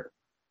through there.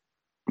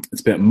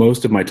 Spent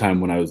most of my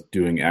time when I was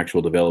doing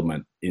actual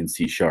development in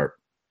C#,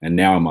 and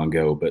now I'm on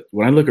Go. But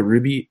when I look at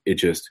Ruby,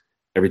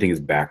 everything is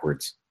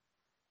backwards.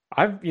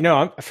 I've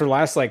for the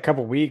last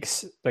couple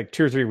weeks,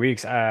 2 or 3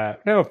 weeks,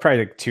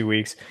 probably 2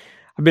 weeks,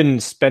 I've been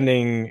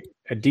spending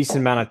a decent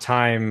amount of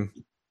time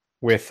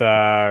with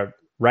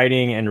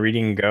writing and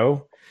reading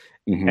Go.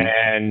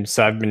 And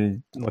so I've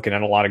been looking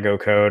at a lot of Go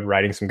code,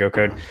 writing some Go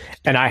code.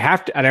 And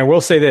I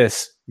will say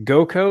this,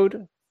 Go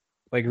code,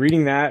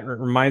 reading that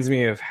reminds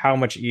me of how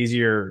much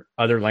easier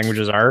other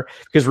languages are,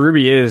 because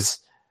Ruby is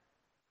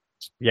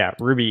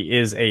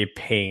a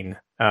pain.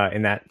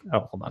 In that,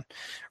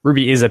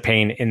 Ruby is a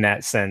pain in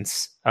that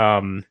sense.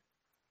 To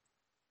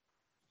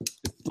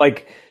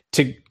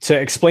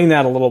explain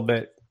that a little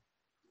bit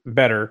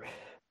better,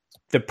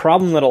 the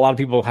problem that a lot of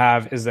people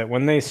have is that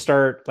when they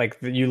start,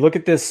 you look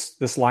at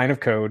this line of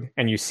code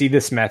and you see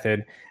this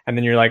method, and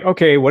then you're like,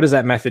 okay, what does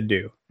that method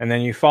do? And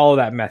then you follow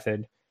that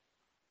method,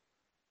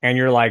 and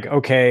you're like,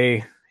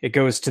 okay, it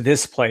goes to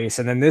this place,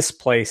 and then this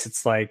place,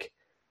 it's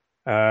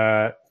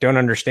don't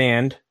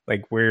understand.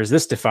 Where's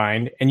this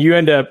defined? And you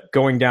end up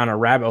going down a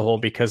rabbit hole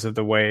because of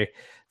the way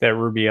that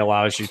Ruby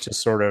allows you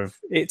to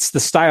it's the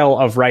style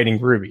of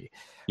writing Ruby,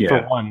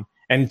 for one.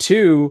 And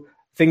 2,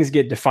 things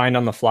get defined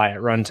on the fly at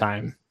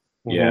runtime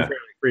fairly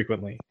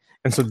frequently.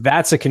 And so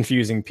that's a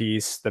confusing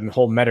piece, the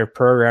whole meta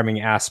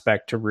programming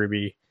aspect to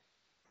Ruby.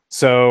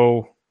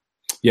 So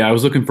yeah, I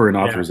was looking for an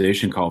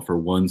authorization call for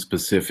one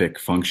specific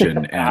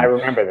function. And I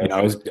remember this.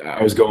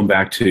 I was going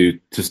back to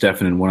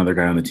Stefan and one other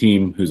guy on the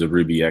team who's a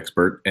Ruby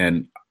expert,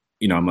 and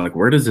I'm like,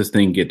 where does this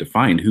thing get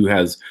defined? Who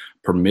has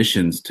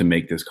permissions to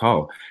make this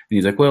call? And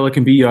he's like, well, it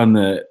can be on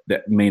the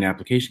main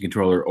application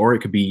controller, or it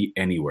could be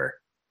anywhere.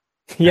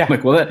 Yeah. I'm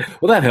like, well,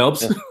 that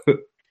helps.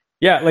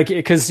 Yeah,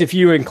 because if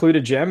you include a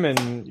gem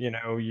and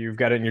you've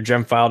got it in your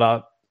gem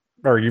file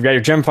or you've got your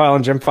gem file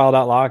and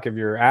gemfile.lock of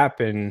your app,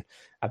 and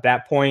at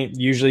that point,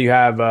 usually you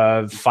have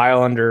a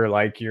file under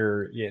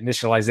your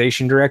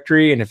initialization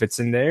directory, and if it's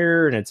in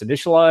there and it's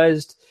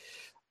initialized,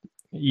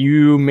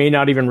 you may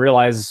not even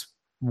realize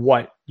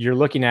what you're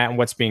looking at and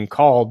what's being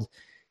called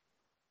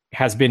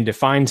has been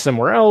defined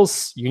somewhere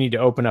else. You need to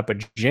open up a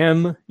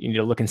gem. You need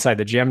to look inside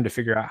the gem to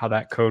figure out how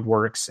that code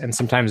works. And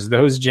sometimes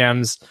those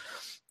gems,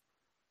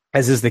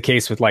 as is the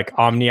case with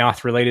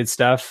OmniAuth related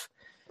stuff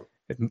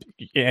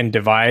and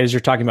Devise,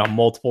 you're talking about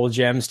multiple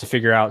gems to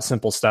figure out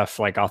simple stuff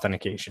like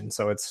authentication.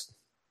 So it's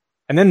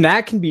And then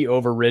that can be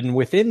overridden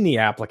within the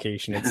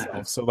application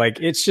itself. So like,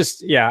 it's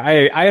just, yeah,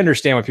 I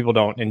understand why people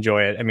don't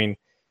enjoy it. I mean,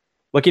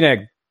 looking at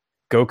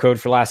Go code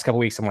for the last couple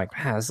of weeks, I'm like,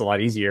 man, this is a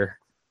lot easier.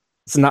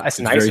 It's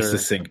nicer. Very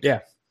succinct. Yeah.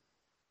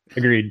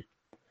 Agreed.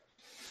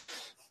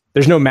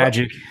 There's no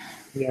magic.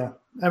 Yeah.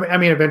 I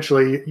mean,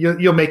 eventually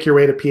you'll make your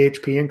way to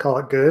PHP and call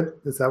it good.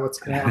 Is that what's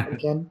going to happen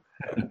again?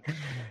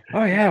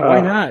 Oh yeah. Why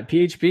not?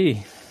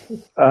 PHP.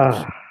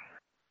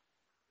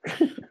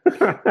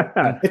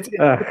 It's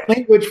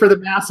language for the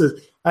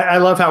masses. I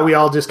love how we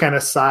all just kind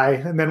of sigh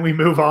and then we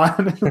move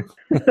on.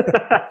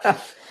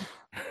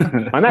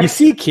 You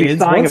see,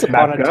 kids, once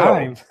upon a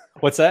time.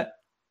 What's that?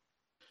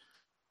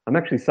 I'm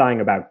actually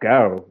sighing about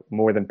Go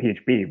more than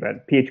PHP,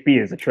 but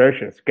PHP is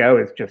atrocious. Go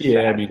is just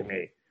sad to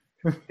me.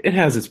 It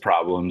has its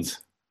problems.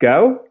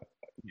 Go?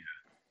 Yeah.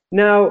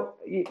 No,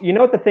 you know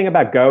what the thing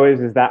about Go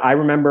is that I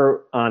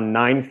remember on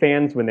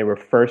 9fans when they were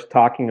first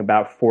talking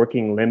about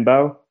forking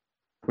Limbo,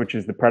 which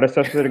is the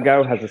predecessor to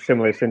Go, has a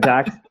similar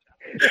syntax.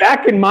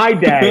 Back in my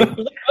day.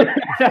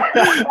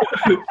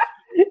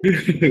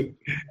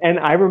 And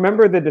I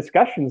remember the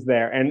discussions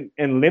there,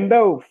 and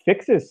Limbo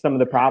fixes some of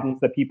the problems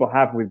that people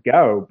have with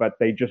Go, but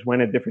they just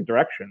went a different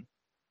direction.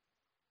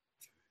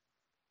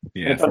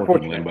 Yeah,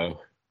 forking Limbo.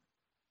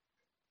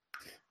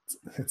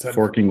 It's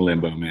forking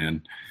Limbo,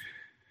 man.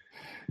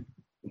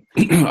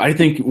 I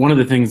think one of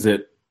the things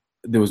that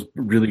was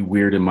really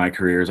weird in my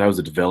career is I was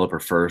a developer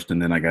first,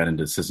 and then I got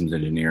into systems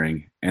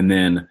engineering, and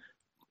then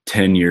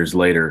 10 years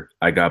later,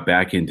 I got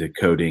back into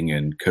coding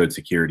and code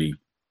security.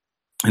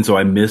 And so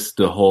I missed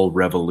the whole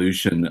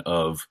revolution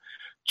of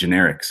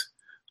generics.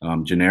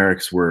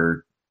 Generics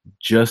were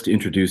just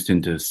introduced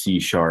into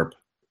C#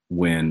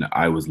 when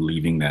I was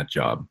leaving that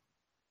job.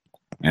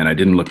 And I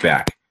didn't look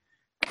back.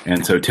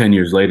 And so 10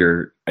 years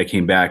later, I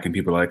came back and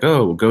people are like,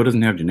 oh, well, Go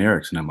doesn't have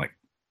generics. And I'm like,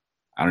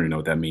 I don't even know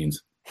what that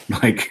means.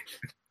 Like,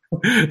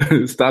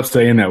 stop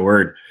saying that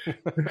word.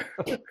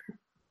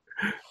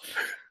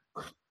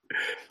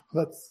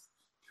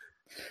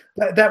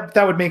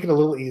 That would make it a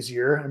little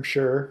easier, I'm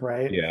sure,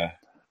 right? Yeah.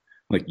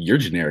 Like, you're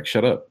generic.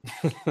 Shut up.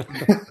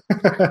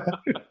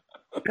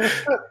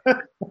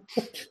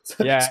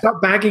 Yeah.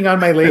 Stop bagging on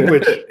my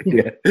language.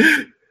 Yeah.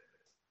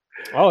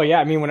 Oh, yeah.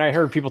 I mean, when I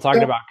heard people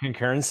talking about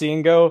concurrency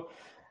in Go,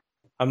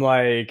 I'm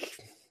like,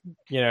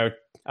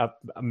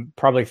 I'm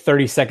probably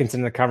 30 seconds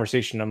into the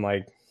conversation. I'm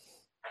like,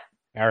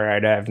 all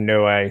right, I have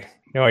no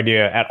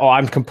idea at all.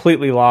 I'm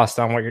completely lost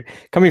on what you're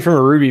coming from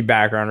a Ruby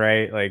background,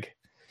 right? Like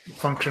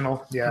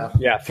functional. Yeah.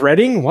 Yeah.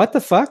 Threading. What the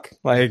fuck?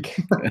 Like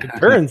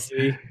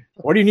concurrency.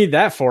 What do you need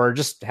that for?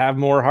 Just have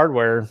more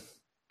hardware,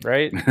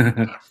 right?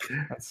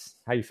 That's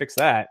how you fix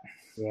that.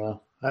 Yeah.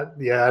 I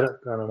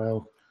don't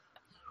know.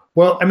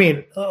 Well, I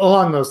mean,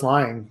 along those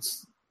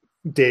lines,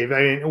 Dave,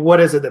 I mean, what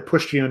is it that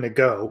pushed you into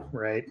Go,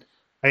 right?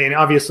 I mean,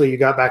 obviously you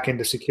got back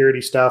into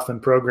security stuff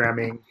and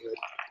programming.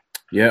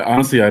 Yeah,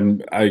 honestly,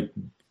 I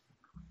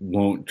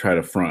won't try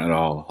to front at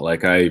all.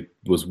 Like, I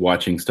was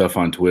watching stuff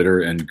on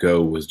Twitter, and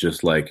Go was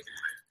just like,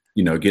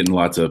 getting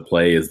lots of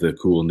play as the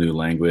cool new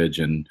language.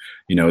 And,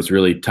 it's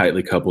really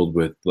tightly coupled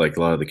with like a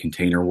lot of the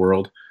container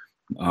world.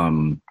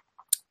 And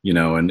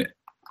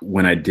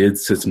when I did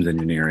systems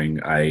engineering,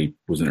 I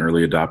was an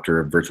early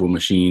adopter of virtual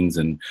machines.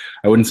 And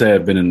I wouldn't say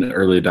I've been an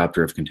early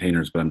adopter of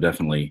containers, but I'm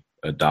definitely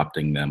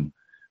adopting them.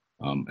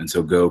 And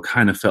so Go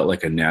kind of felt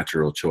like a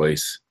natural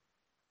choice.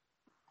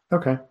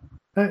 Okay.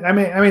 I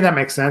mean, that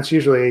makes sense.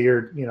 Usually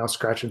you're,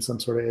 scratching some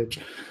sort of itch.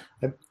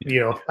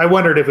 I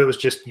wondered if it was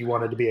just you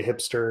wanted to be a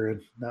hipster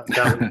and that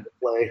was the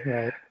play.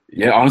 Right?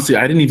 Yeah, honestly,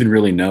 I didn't even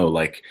really know.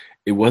 Like,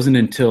 it wasn't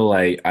until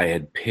I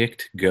had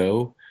picked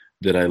Go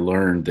that I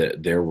learned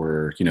that there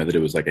were, that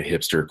it was like a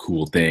hipster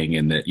cool thing,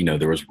 and that,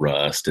 there was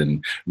Rust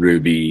and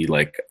Ruby.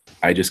 Like,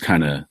 I just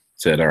kind of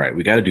said, all right,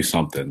 we got to do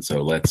something.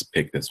 So let's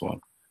pick this one.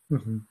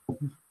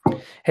 Mm-hmm.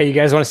 Hey, you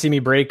guys want to see me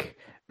break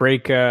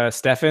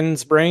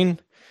Stefan's brain?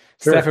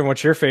 Sure. Stefan,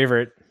 what's your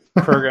favorite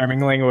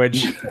programming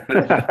language?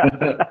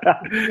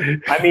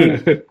 I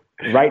mean,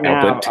 right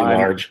now, too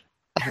large.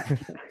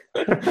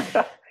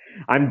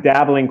 I'm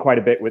dabbling quite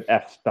a bit with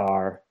F*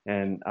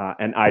 and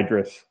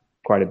Idris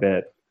quite a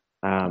bit.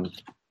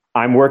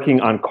 I'm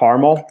working on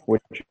Carmel,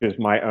 which is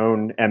my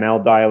own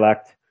ML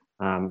dialect.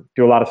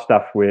 Do a lot of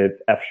stuff with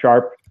F#,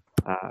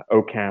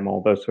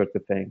 OCaml, those sorts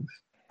of things.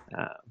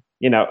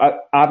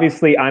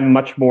 Obviously, I'm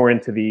much more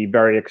into the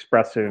very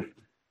expressive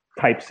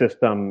type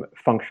system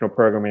functional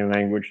programming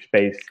language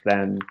space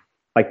than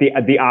like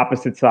the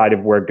opposite side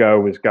of where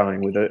Go is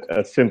going with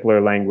a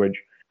simpler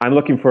language. I'm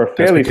looking for a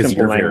fairly simple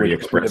you're language. Very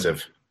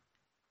expressive.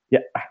 Yeah.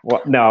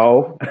 Well,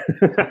 no.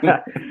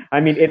 I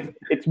mean,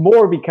 it's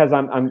more because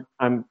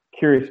I'm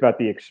curious about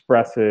the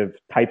expressive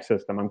type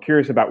system. I'm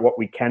curious about what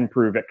we can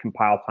prove at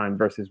compile time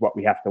versus what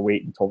we have to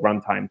wait until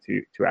runtime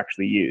to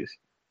actually use.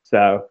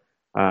 So,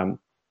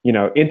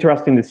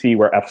 interesting to see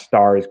where F*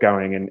 is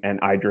going and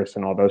Idris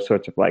and all those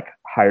sorts of like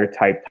higher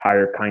typed,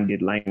 higher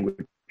kinded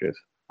languages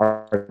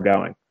are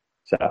going.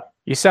 So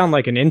you sound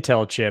like an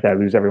Intel chip. Did I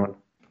lose everyone?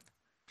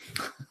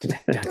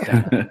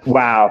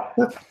 Wow.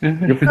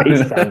 Your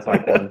face sounds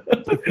like one.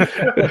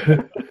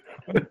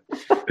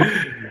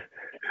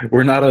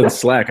 We're not on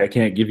Slack. I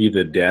can't give you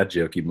the dad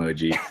joke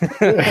emoji.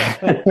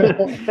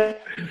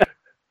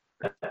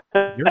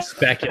 You're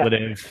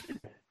speculative.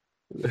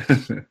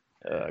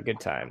 Good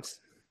times.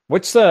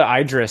 What's the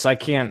Idris?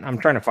 I'm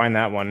trying to find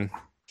that one.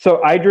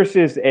 So Idris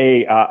is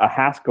a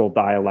Haskell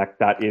dialect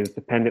that is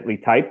dependently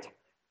typed.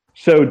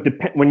 So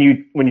when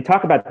you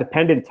talk about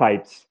dependent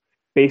types,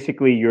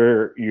 basically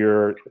you're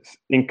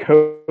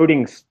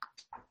encoding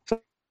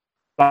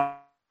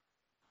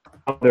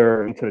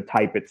into the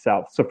type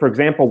itself. So for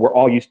example, we're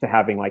all used to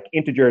having like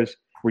integers,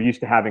 we're used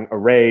to having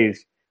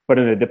arrays, but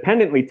in a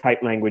dependently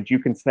typed language, you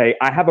can say,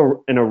 I have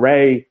an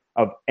array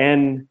of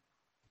n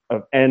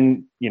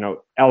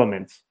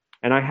elements,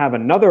 and I have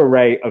another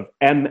array of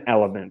m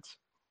elements.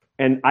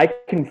 And I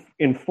can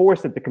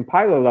enforce at the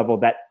compiler level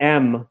that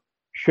m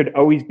should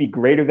always be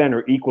greater than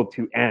or equal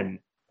to n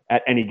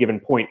at any given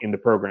point in the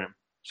program.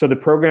 So the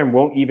program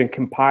won't even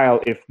compile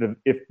if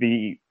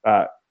the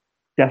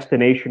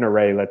destination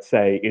array, let's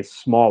say, is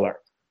smaller.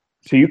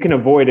 So you can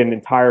avoid an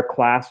entire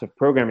class of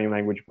programming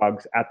language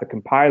bugs at the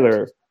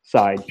compiler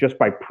side just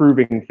by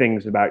proving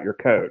things about your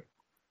code.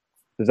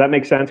 Does that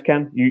make sense,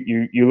 Ken?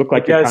 You look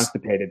like you're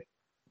constipated.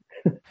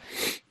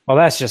 Well,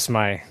 that's just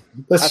my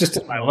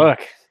look.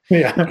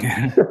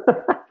 Yeah.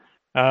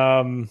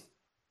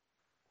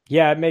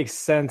 Yeah, it makes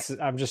sense.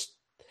 I'm just.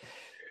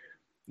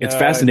 It's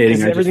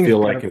fascinating. I just feel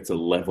like it's a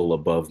level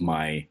above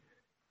my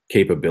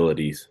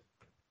capabilities.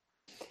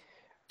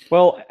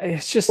 Well,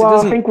 it's just.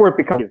 Well, I think where it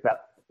becomes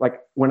that, like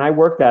when I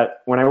worked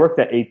at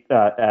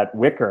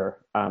Wickr,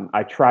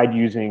 I tried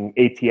using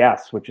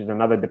ATS, which is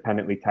another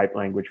dependently typed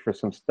language, for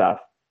some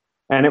stuff,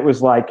 and it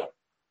was like,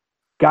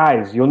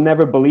 guys, you'll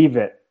never believe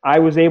it. I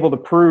was able to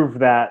prove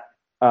that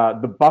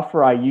the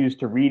buffer I use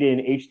to read in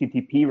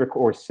HTTP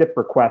or SIP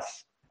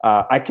requests,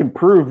 I can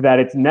prove that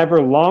it's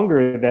never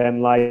longer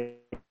than like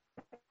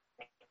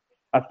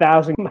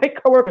 1,000. My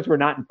coworkers were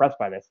not impressed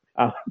by this,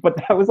 but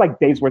that was like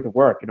days worth of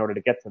work in order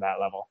to get to that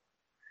level.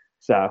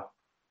 So,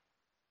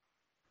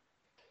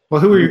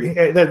 well, who were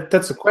you?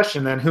 That's the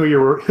question then. Who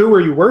were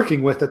you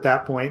working with at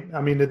that point?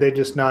 I mean, did they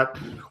just not?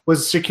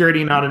 Was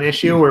security not an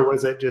issue, or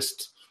was it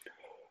just?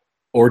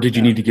 Or did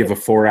you need to give a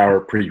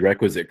 4-hour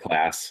prerequisite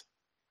class?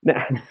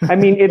 I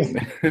mean, it's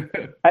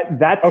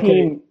that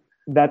team.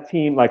 That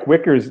team, like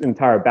Wickr's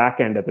entire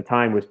backend at the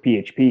time was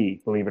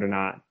PHP, believe it or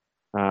not.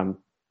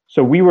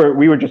 So we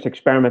were just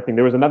experimenting.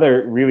 There was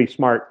another really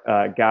smart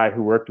guy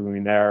who worked with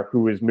me there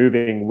who was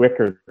moving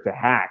Wickr to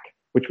Hack,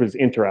 which was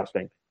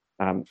interesting.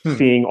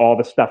 Seeing all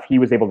the stuff he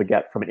was able to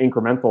get from an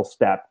incremental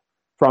step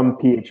from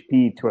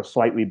PHP to a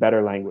slightly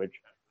better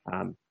language.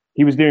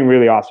 He was doing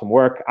really awesome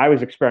work. I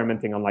was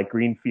experimenting on like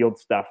greenfield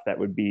stuff that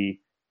would be,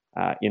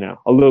 a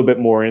little bit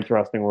more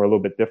interesting or a little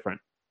bit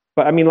different.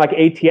 But I mean, like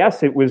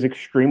ATS, it was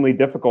extremely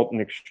difficult and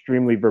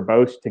extremely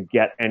verbose to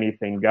get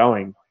anything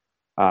going.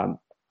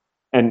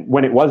 And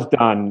when it was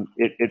done,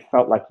 it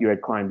felt like you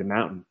had climbed a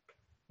mountain.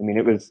 I mean,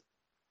 it was.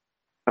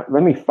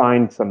 Let me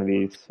find some of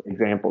these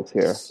examples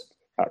here.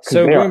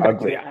 So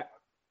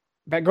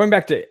going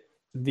back to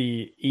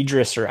the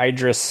Idris or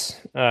Idris,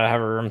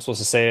 however I'm supposed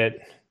to say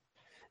it,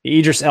 the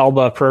Idris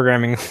Elba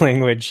programming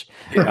language.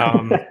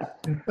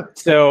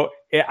 So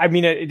I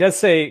mean, it does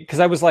say, because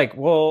I was like,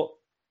 well,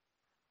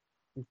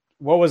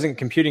 what wasn't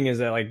computing is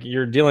that like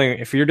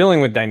if you're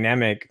dealing with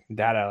dynamic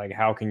data, like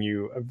how can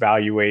you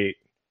evaluate?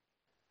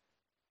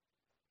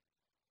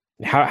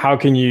 How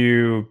can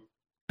you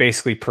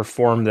basically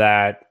perform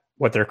that,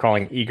 what they're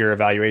calling eager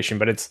evaluation?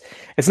 But it's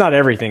not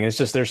everything. It's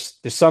just there's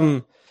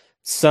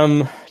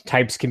some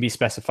types can be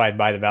specified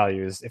by the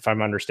values, if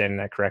I'm understanding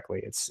that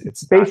correctly.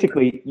 It's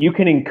basically you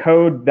can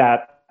encode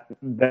that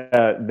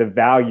the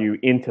value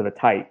into the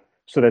type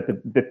so that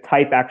the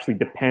type actually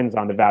depends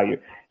on the value.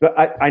 But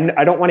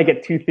I don't want to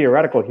get too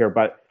theoretical here,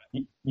 but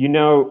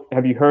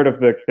have you heard of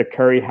the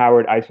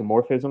Curry-Howard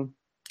isomorphism?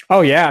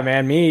 Oh yeah,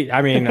 man.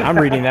 I'm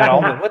reading that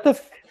all. What the?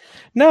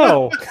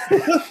 No.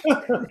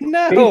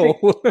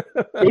 No.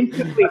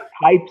 Basically,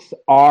 types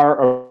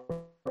are a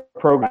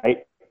program. Right?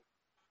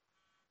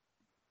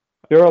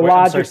 They're a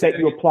logic that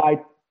you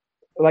apply.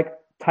 Like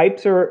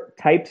types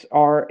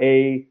are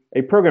a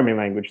programming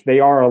language. They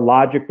are a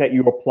logic that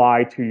you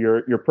apply to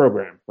your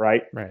program,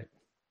 right? Right.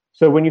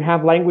 So when you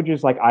have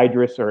languages like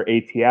Idris or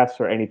ATS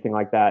or anything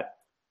like that,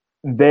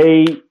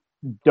 they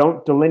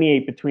don't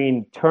delineate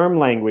between term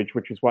language,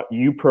 which is what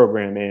you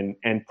program in,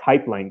 and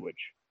type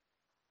language.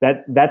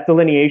 That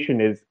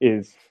delineation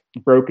is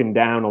broken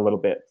down a little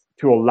bit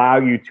to allow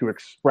you to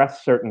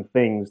express certain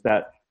things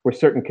that were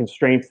certain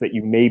constraints that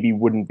you maybe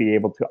wouldn't be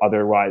able to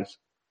otherwise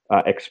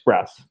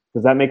express.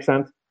 Does that make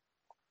sense?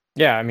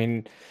 Yeah, I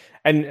mean,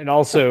 and it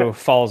also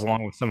follows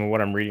along with some of what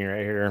I'm reading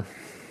right here.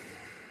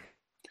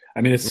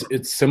 I mean,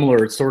 it's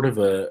similar. It's sort of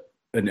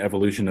an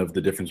evolution of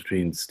the difference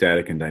between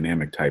static and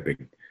dynamic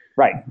typing.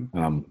 Right.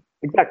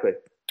 Exactly.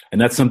 And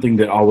that's something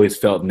that always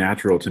felt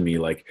natural to me.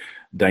 Like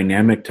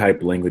dynamic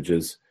type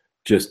languages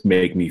just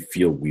make me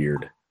feel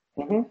weird.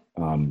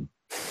 Mm-hmm.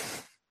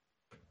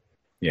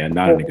 Yeah,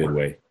 not in a good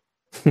way.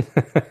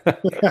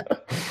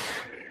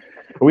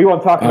 We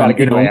won't talk about a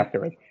good way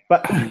afterwards.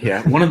 But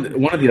yeah, one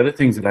of the other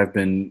things that I've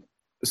been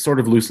sort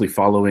of loosely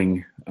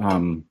following,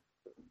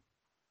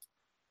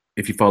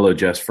 if you follow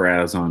Jess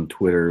Fraz on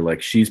Twitter,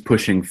 like she's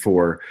pushing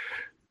for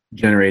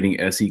generating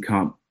SE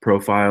comp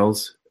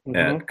profiles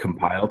at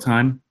compile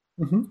time.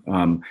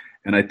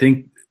 And I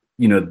think,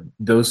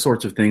 those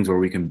sorts of things where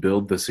we can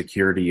build the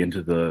security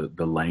into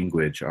the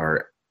language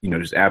are,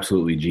 just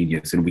absolutely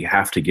genius, and we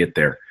have to get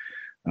there.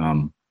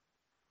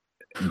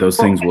 Those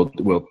things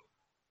will.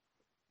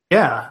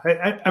 Yeah,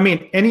 I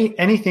mean,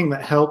 anything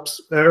that helps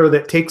or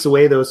that takes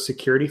away those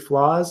security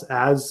flaws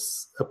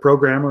as a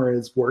programmer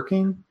is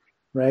working,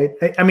 right?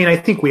 I mean, I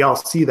think we all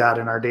see that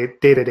in our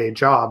day-to-day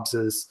jobs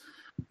is,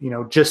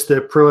 just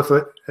the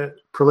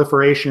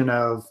proliferation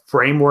of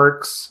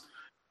frameworks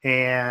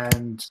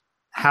and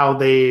how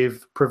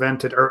they've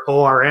prevented, or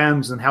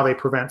ORMs and how they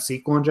prevent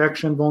SQL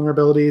injection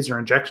vulnerabilities or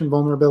injection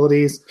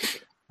vulnerabilities.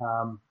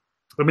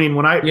 I mean,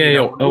 when I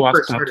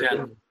OWASP top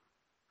 10.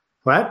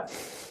 What?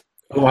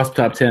 OWASP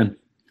top 10.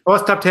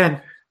 OWASP top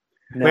 10.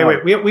 No.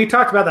 Wait. We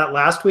talked about that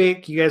last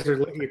week. You guys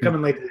you're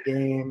coming late to the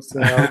game,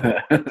 so.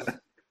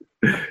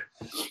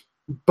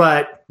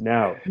 But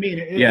no, I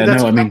mean,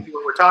 that's what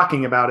we're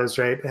talking about is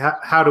right.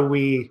 How do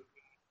we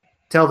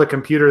tell the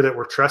computer that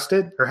we're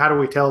trusted, or how do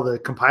we tell the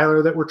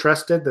compiler that we're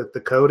trusted, that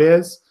the code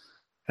is,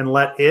 and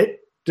let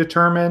it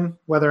determine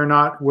whether or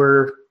not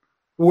we're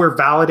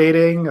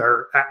validating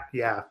or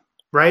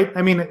right?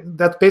 I mean,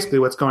 that's basically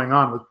what's going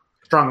on with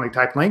strongly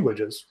typed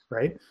languages,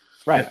 right?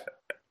 Right.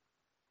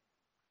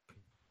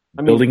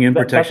 I mean, building in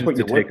protections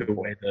to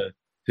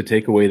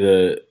take away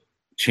the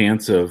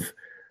chance of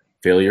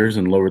failures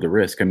and lower the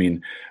risk. I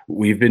mean,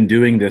 we've been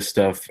doing this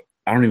stuff.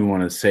 I don't even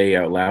want to say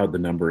out loud the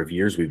number of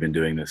years we've been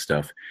doing this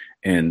stuff.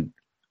 And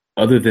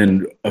other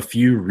than a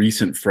few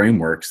recent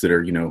frameworks that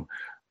are,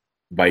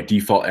 by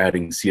default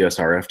adding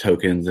CSRF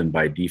tokens and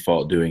by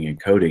default doing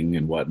encoding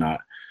and whatnot,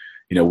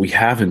 we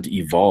haven't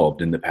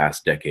evolved in the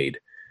past decade.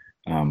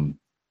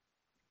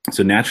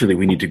 So naturally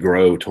we need to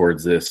grow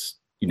towards this,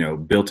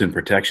 built-in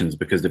protections,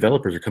 because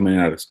developers are coming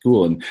out of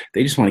school and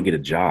they just want to get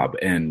a job,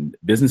 and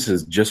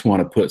businesses just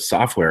want to put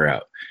software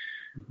out.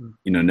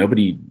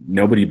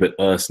 Nobody but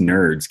us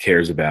nerds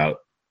cares about,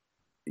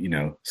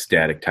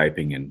 static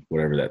typing and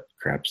whatever that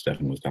crap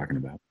Stefan was talking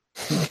about.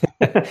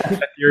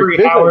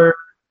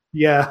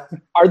 Yeah.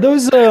 Are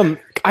those,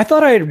 I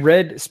thought I had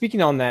read,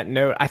 speaking on that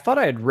note, I thought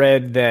I had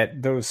read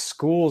that those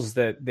schools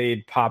that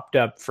they'd popped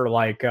up for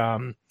like,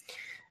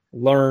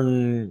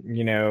 learn,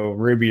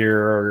 Ruby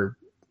or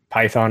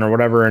Python or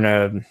whatever in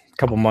a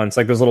couple months,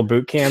 like those little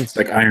boot camps,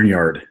 like Iron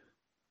Yard.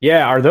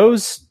 Yeah, are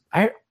those?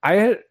 I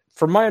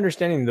from my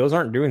understanding, those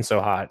aren't doing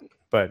so hot,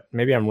 but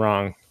maybe I'm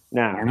wrong.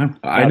 No,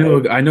 I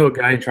don't know. I know a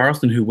guy in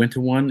Charleston who went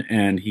to one,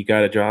 and he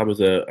got a job as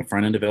a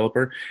front end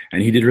developer,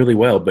 and he did really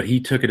well. But he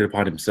took it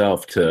upon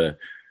himself to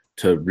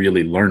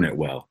really learn it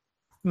well.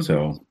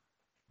 So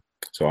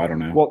I don't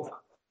know. Well,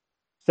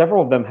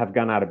 several of them have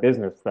gone out of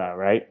business, though,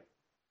 right?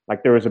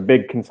 Like there was a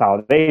big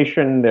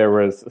consolidation. There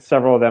was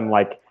several of them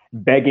like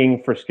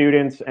begging for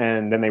students,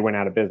 and then they went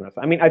out of business.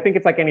 I mean, I think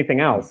it's like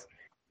anything else.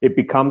 It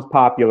becomes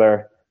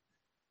popular.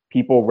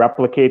 People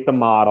replicate the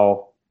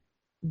model.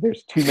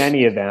 There's too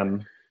many of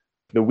them.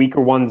 The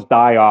weaker ones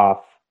die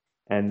off,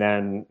 and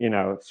then,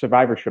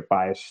 survivorship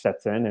bias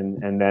sets in.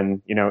 And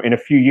then, in a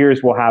few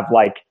years, we'll have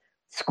like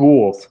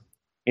schools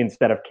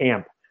instead of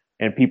camp,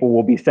 and people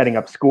will be setting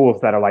up schools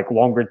that are like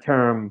longer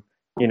term,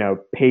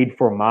 paid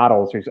for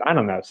models, or I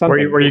don't know,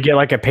 something where you get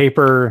like a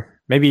paper,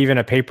 maybe even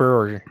a paper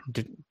or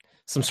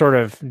some sort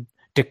of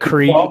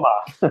decree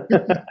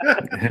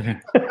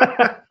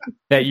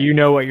that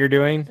what you're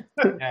doing.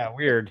 Yeah,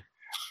 weird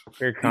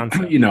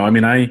concept. I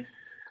mean,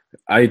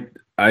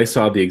 I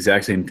saw the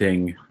exact same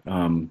thing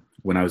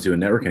when I was doing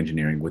network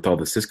engineering with all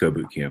the Cisco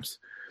boot camps.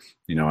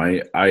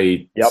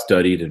 I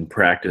studied and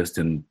practiced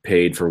and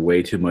paid for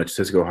way too much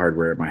Cisco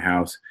hardware at my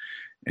house,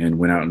 and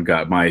went out and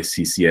got my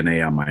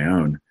CCNA on my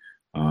own.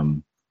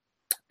 And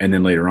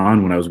then later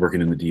on, when I was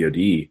working in the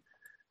DoD,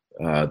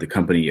 the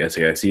company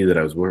SAIC that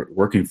I was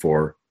working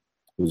for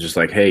was just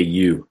like, hey,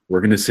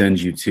 we're going to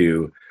send you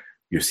to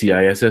your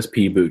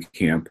CISSP boot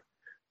camp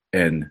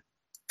and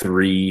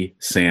 3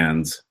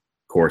 SANS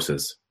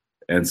courses.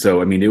 And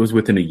so, I mean, it was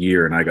within a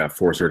year, and I got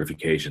 4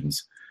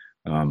 certifications.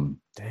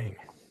 Dang.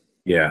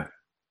 Yeah.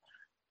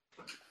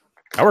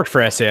 I worked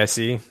for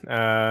SAIC,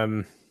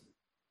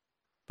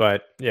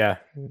 but yeah,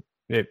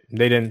 they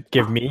didn't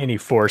give me any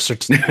 4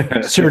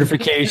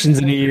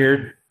 certifications in a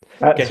year.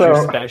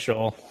 You're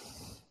special.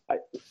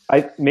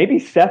 Maybe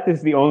Seth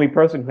is the only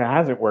person who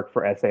hasn't worked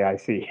for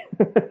SAIC.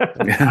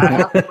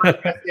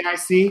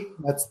 SAIC,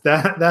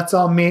 that's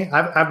all me.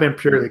 I've been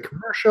purely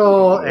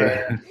commercial,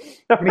 and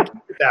I'm going to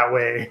keep it that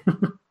way.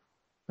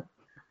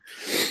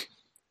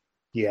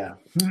 Yeah.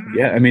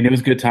 Yeah, I mean, it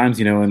was good times,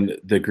 and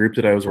the group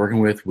that I was working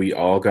with, we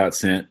all got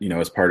sent,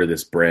 as part of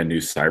this brand new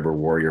cyber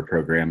warrior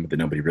program that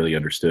nobody really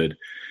understood.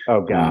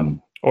 Oh, God.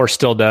 Or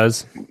still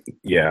does.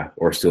 Yeah,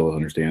 or still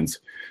understands.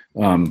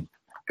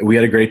 we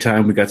had a great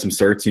time. We got some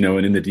certs,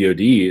 and in the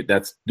DoD,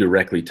 that's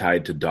directly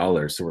tied to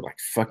dollars. So we're like,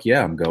 fuck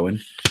yeah, I'm going.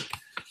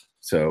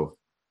 So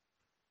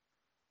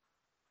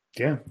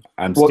yeah,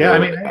 I'm well, still, yeah.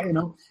 I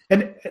mean,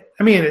 and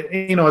I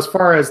mean, as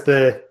far as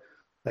the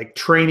like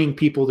training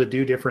people to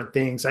do different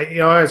things, I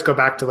always go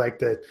back to like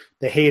the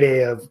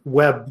heyday of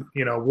web,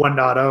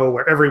 1.0,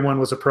 where everyone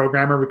was a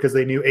programmer because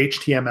they knew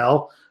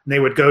HTML, and they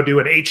would go do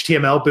an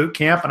HTML boot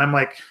camp, and I'm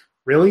like,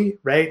 really,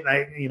 right?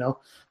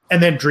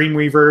 And then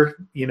Dreamweaver,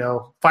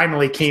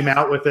 finally came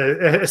out with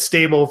a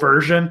stable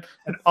version,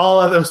 and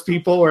all of those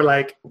people were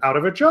like out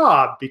of a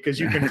job because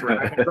you can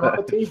drag and drop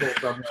a table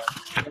from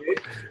them. Right?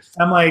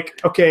 I'm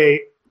like,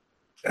 okay,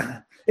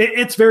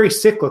 it's very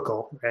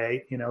cyclical,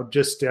 right?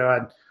 Just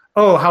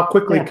how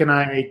quickly can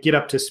I get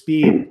up to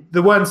speed?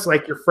 The ones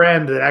like your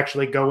friend that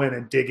actually go in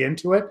and dig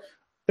into it,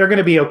 they're going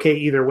to be okay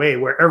either way,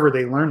 wherever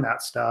they learn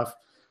that stuff.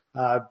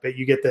 But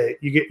you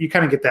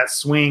kind of get that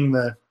swing,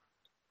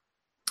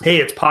 hey,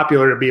 it's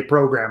popular to be a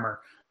programmer,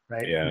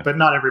 right? Yeah. But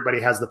not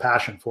everybody has the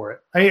passion for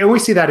it. I mean, we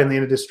see that in the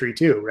industry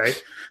too,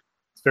 right?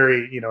 It's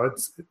very,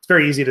 it's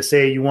very easy to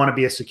say you want to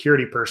be a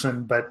security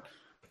person, but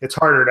it's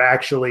harder to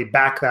actually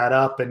back that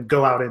up and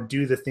go out and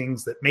do the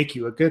things that make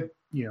you a good,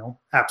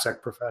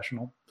 AppSec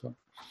professional. So.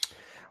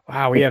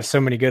 Wow, we have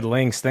so many good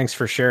links. Thanks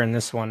for sharing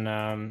this one.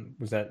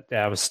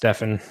 It was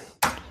Stefan.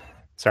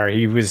 Sorry,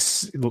 he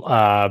was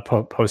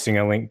posting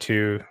a link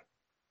to.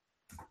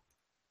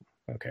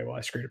 Okay, well,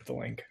 I screwed up the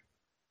link.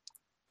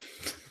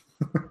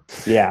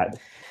 Yeah,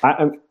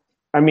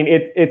 I mean,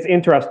 it's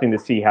interesting to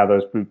see how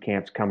those boot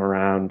camps come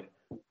around,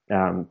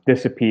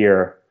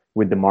 disappear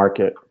with the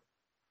market.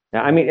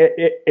 Now, I mean,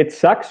 it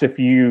sucks if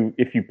you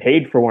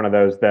paid for one of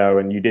those though,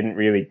 and you didn't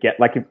really get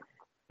if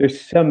there's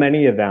so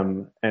many of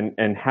them,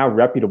 and how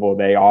reputable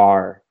they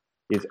are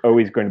is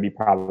always going to be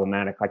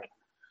problematic. Like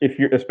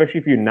especially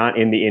if you're not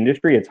in the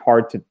industry, it's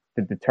hard to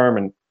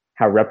determine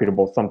how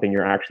reputable something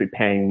you're actually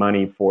paying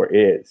money for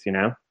is.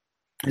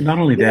 And not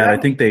only that, I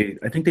think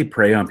they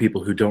prey on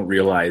people who don't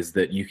realize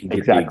that you can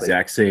get the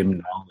exact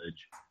same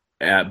knowledge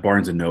at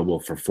Barnes and Noble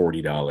for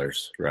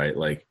 $40, right?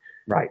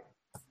 Right.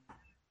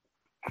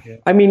 Yeah.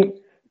 I mean,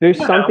 there's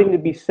something to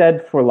be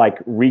said for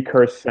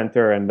Recurse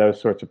Center and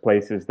those sorts of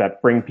places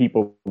that bring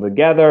people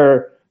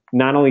together.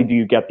 Not only do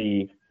you get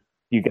the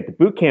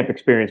boot camp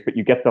experience, but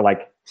you get to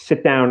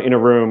sit down in a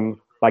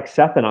room like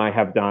Seth and I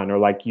have done, or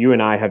like you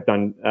and I have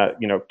done,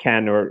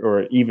 Ken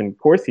or even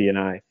Corsi and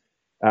I,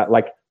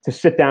 to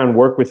sit down,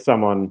 work with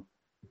someone,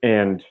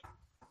 and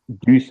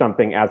do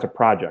something as a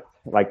project.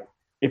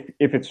 If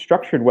it's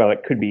structured well,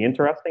 it could be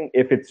interesting.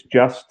 If it's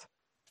just,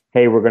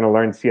 hey, we're going to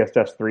learn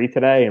CSS3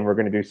 today, and we're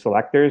going to do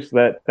selectors,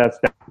 that's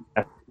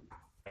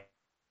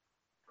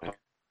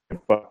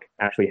book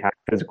actually have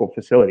physical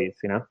facilities,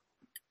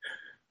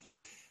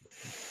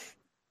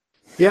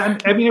 Yeah,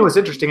 I mean, it was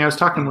interesting. I was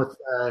talking with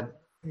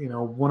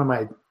one of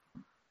my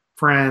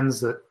friends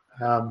that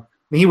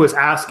he was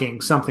asking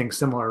something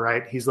similar,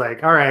 right? He's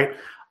like, all right,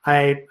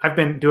 I've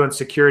been doing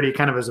security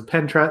kind of as a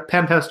pen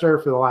tester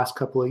for the last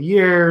couple of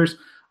years.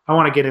 I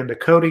want to get into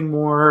coding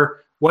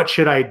more. What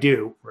should I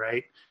do,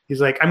 right?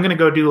 He's like, I'm going to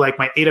go do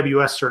my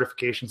AWS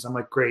certifications. I'm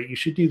like, great, you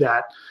should do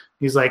that.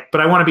 He's like,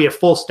 but I want to be a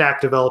full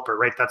stack developer,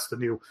 right? That's the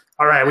new,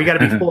 all right, we got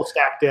to be full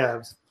stack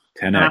devs.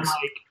 10X. And I'm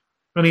like,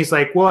 and he's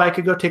like, well, I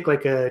could go take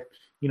a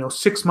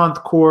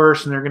 6-month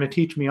course and they're going to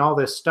teach me all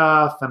this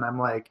stuff. And I'm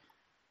like,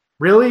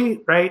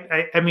 really? Right?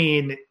 I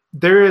mean,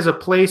 there is a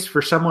place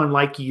for someone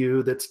like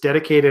you that's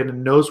dedicated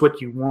and knows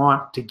what you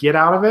want to get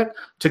out of it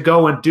to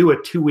go and do a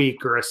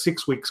 2-week or a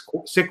 6-week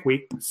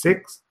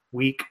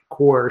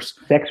course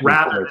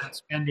rather than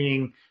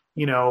spending,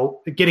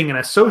 getting an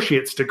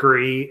associate's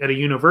degree at a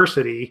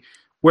university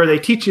where they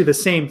teach you the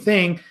same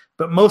thing,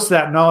 but most of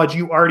that knowledge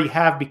you already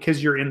have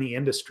because you're in the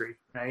industry,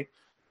 right?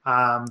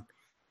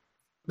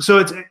 So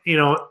it's,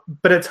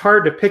 but it's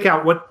hard to pick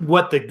out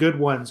what the good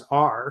ones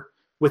are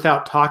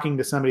without talking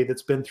to somebody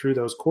that's been through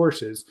those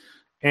courses.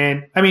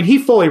 And I mean, he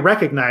fully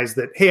recognized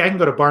that, hey, I can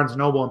go to Barnes &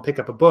 Noble and pick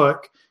up a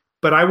book,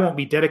 but I won't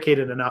be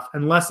dedicated enough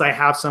unless I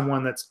have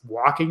someone that's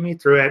walking me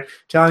through it,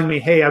 telling me,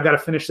 hey, I've got to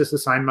finish this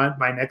assignment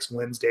by next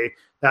Wednesday,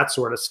 that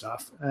sort of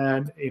stuff.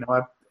 And,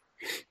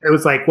 it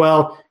was like,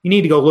 well, you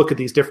need to go look at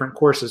these different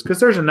courses because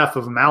there's enough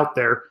of them out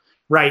there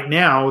right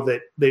now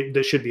that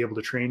they should be able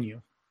to train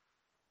you.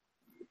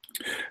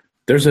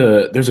 There's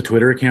a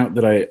Twitter account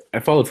that I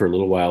followed for a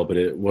little while, but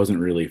it wasn't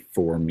really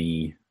for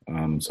me.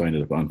 So I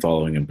ended up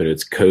unfollowing him, but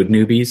it's Code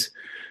Newbies.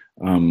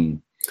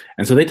 And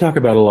so they talk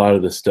about a lot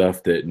of the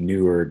stuff that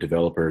newer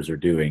developers are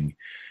doing.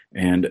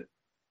 And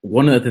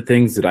one of the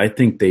things that I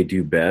think they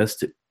do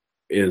best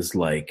is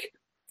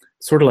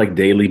sort of like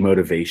daily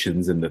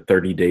motivations and the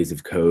 30 days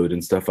of code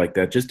and stuff like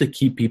that, just to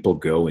keep people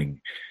going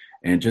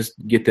and just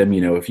get them,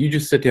 if you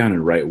just sit down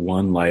and write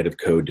one line of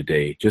code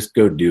today, just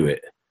go do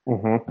it.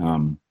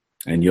 Mm-hmm.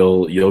 And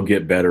you'll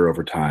get better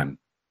over time,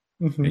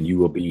 mm-hmm. and you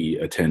will be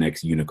a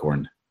 10x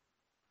unicorn.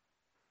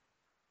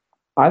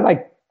 I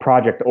like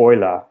Project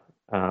Euler.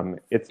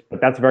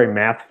 But that's very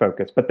math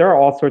focused. But there are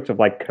all sorts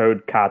of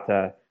Code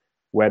Kata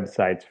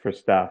websites for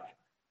stuff.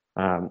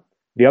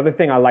 The other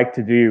thing I like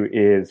to do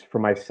is, for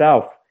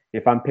myself,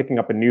 if I'm picking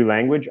up a new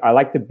language, I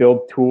like to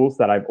build tools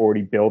that I've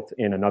already built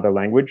in another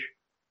language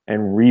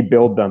and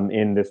rebuild them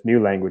in this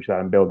new language that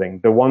I'm building.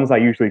 The ones I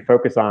usually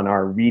focus on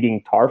are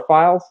reading tar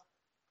files,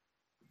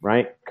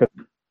 right?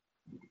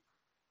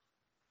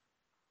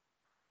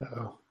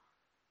 Uh-oh.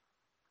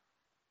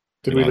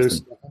 Did we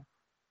lose?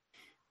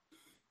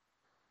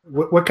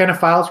 What kind of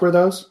files were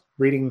those?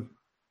 Reading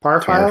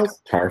tar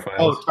files? Tar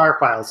files. Oh, tar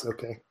files.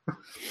 Okay.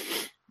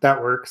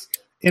 That works.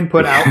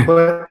 Input,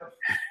 output.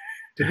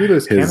 Did we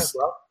lose Ken as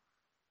well?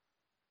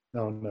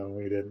 No,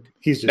 we didn't.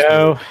 He's just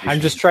I'm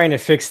just trying to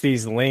fix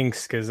these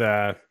links because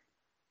yeah,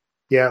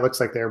 it looks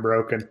like they're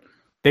broken.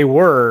 They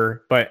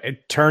were, but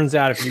it turns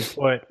out if you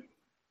put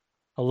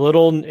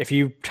if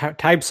you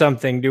type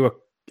something, do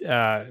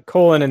a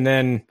colon, and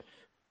then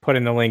put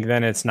in the link,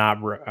 then it's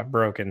not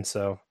broken.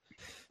 So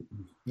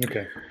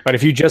okay. But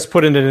if you just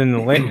put it in the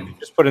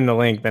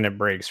link, then it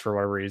breaks for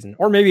whatever reason,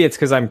 or maybe it's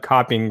because I'm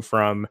copying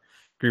from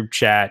group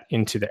chat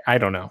into the. I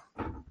don't know.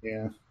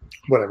 Yeah,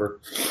 whatever.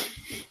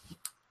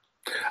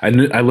 I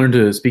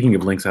learned speaking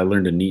of links, I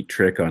learned a neat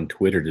trick on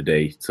Twitter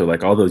today. So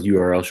like all those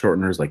URL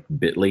shorteners like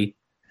Bitly,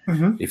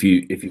 if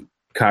you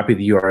copy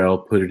the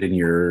URL, put it in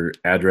your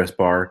address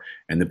bar,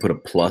 and then put a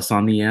plus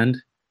on the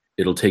end,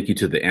 it'll take you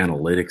to the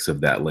analytics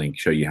of that link,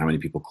 show you how many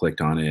people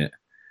clicked on it,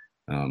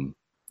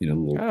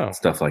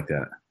 stuff like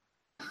that.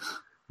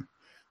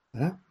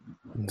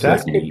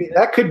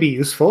 That could be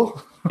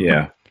useful.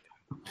 Yeah.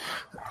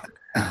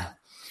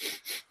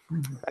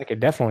 That could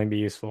definitely be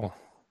useful.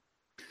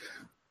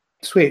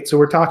 Sweet. So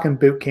we're talking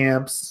boot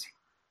camps,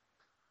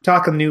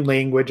 talking new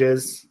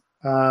languages.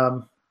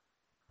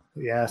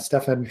 Yeah,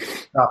 Stefan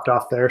dropped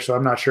off there, so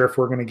I'm not sure if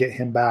we're going to get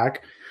him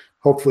back.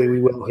 Hopefully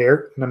we will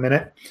here in a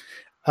minute.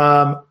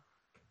 I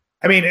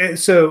mean,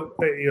 so,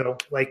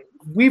 like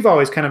we've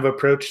always kind of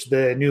approached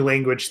the new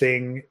language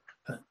thing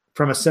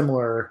from a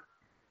similar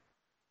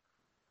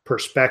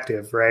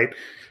perspective, right?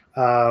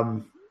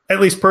 At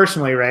least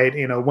personally, right?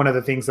 One of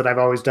the things that I've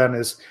always done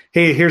is,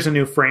 hey, here's a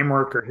new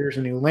framework or here's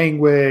a new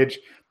language.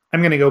 I'm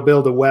going to go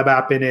build a web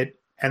app in it,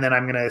 and then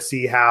I'm going to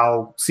see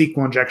how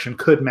SQL injection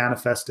could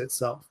manifest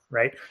itself,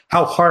 right?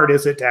 How hard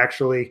is it to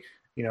actually,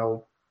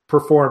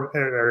 perform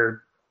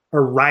or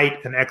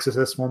write an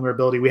XSS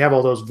vulnerability? We have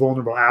all those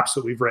vulnerable apps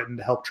that we've written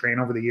to help train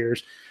over the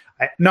years.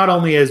 Not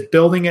only is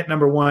building it,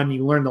 number one,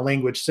 you learn the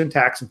language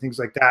syntax and things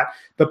like that,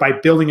 but by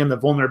building in the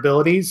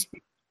vulnerabilities,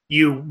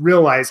 you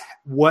realize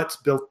what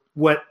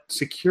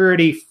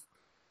security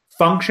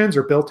functions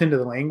are built into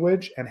the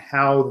language and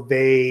how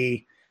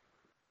they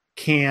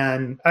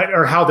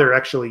how they're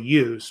actually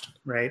used,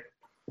 right?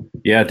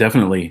 Yeah,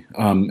 definitely.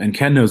 And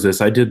Ken knows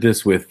this. I did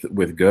this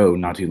with Go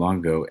not too long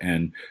ago,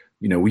 and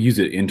we use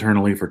it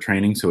internally for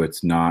training, so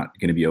it's not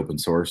going to be open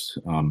source.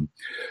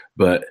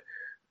 But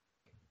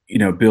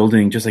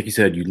building, just like you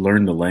said, you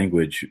learn the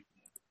language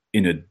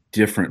in a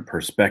different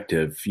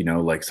perspective.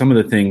 Like some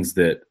of the things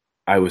that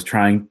I was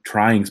trying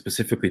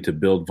specifically to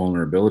build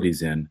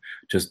vulnerabilities in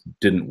just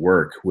didn't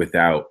work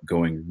without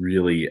going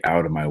really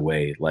out of my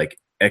way. Like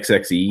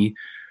XXE,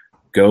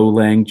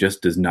 Golang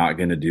just is not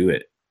going to do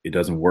it. It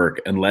doesn't work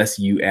unless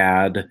you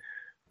add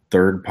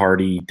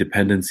third-party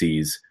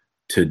dependencies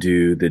to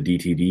do the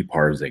DTD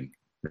parsing,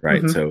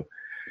 right? Mm-hmm. So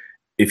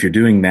if you're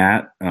doing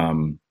that,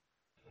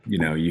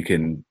 you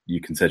can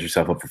set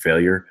yourself up for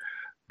failure.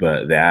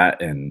 But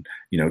that and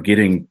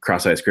getting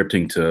cross-site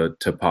scripting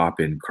to pop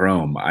in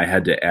Chrome, I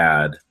had to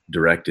add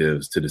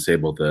directives to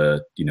disable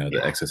the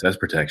XSS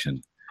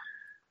protection.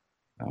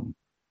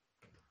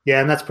 Yeah,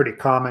 and that's pretty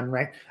common,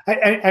 right?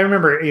 I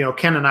remember,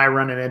 Ken and I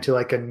running into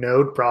like a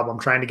node problem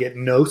trying to get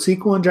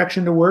NoSQL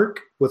injection to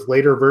work with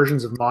later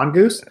versions of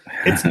Mongoose.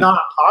 It's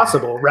not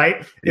possible,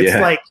 right? It's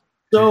like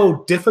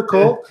so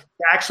difficult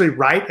to actually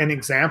write an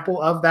example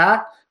of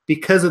that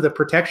because of the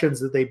protections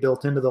that they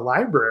built into the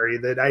library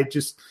that I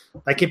just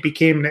it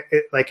became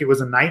like it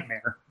was a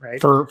nightmare,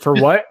 right? For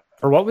what?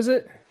 For what was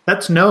it?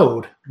 That's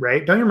Node,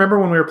 right? Don't you remember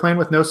when we were playing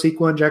with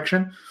NoSQL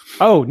injection?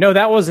 Oh, no,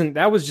 that wasn't.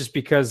 That was just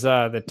because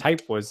the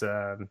type was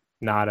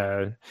not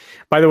a.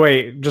 By the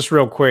way, just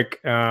real quick,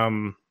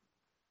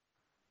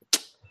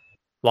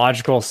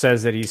 Logical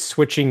says that he's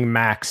switching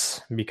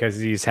Macs because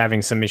he's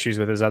having some issues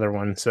with his other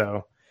one.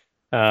 So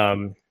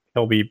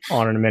he'll be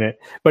on in a minute.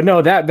 But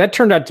no, that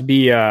turned out to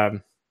be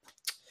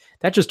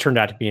that just turned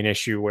out to be an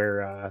issue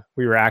where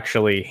we were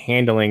actually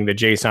handling the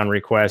JSON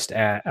request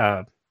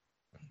at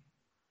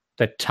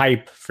the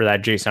type for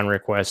that JSON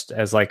request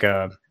as like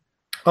a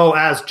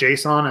as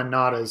JSON and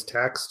not as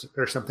text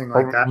or something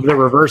like that. The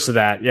reverse of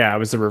that, yeah, it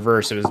was the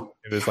reverse. It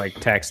was like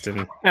text,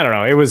 and I don't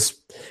know. It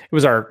was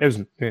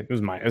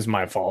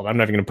my fault. I'm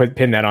not even going to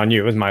pin that on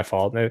you. It was my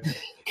fault.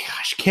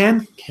 Gosh,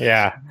 Ken.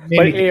 Yeah,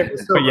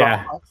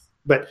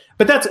 but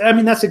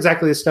that's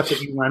exactly the stuff that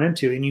you run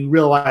into, and you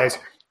realize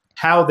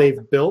how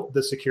they've built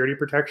the security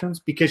protections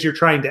because you're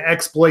trying to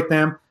exploit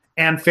them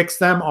and fix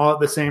them all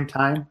at the same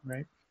time,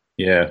 right?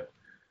 Yeah,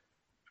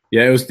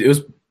 it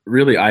was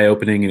really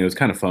eye-opening, and it was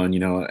kind of fun,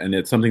 and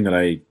it's something that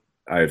I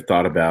I've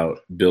thought about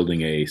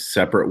building a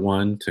separate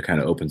one to kind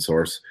of open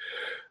source.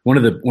 One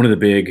of the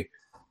big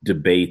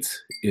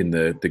debates in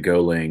the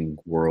Golang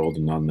world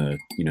and on the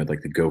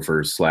like the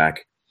Gophers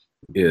Slack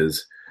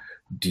is,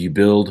 do you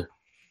build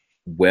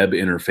web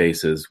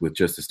interfaces with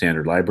just a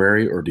standard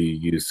library, or do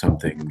you use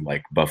something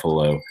like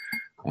Buffalo?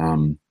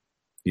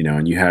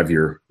 And you have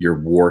your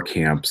war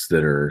camps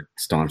that are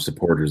staunch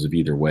supporters of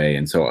either way.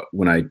 And so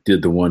when I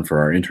did the one for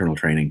our internal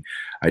training,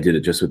 I did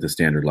it just with the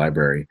standard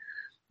library,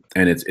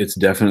 and it's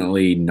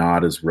definitely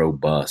not as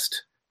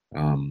robust,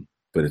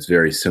 but it's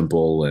very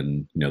simple,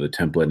 and the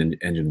template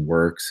engine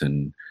works,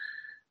 and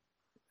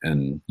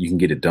you can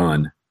get it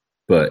done.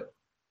 But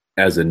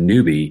as a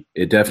newbie,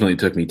 it definitely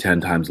took me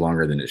 10 times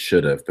longer than it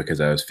should have,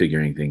 because I was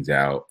figuring things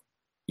out,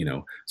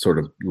 sort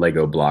of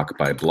Lego block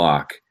by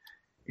block,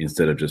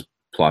 instead of just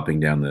plopping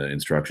down the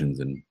instructions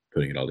and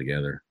putting it all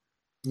together.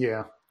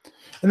 Yeah.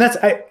 And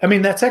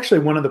that's actually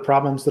one of the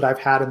problems that I've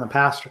had in the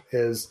past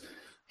is,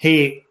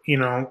 hey,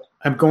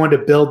 I'm going to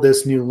build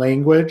this new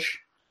language.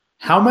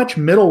 How much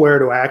middleware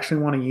do I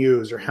actually want to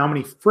use, or how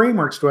many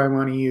frameworks do I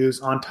want to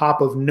use on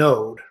top of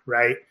Node,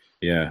 right?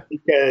 Yeah.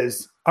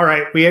 Because, all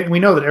right, we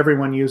know that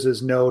everyone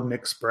uses Node and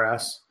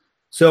Express.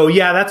 So,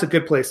 yeah, that's a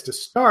good place to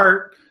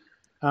start.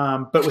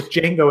 But with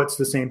Django, it's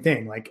the same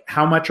thing. Like,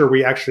 how much are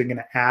we actually going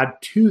to add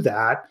to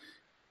that,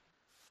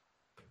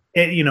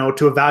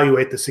 to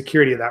evaluate the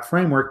security of that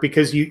framework?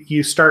 Because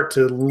you start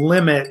to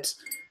limit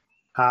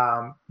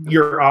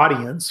your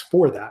audience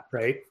for that,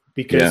 right?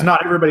 Because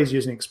not everybody's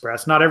using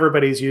Express. Not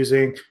everybody's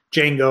using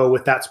Django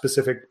with that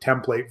specific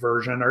template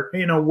version, or,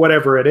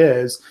 whatever it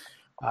is.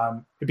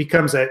 It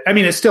becomes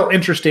it's still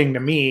interesting to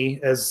me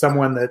as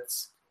someone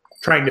that's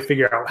trying to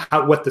figure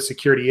out what the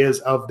security is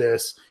of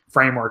this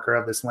framework or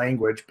of this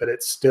language, but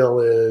it still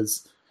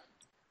is,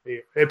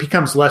 it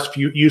becomes less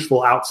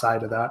useful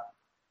outside of that.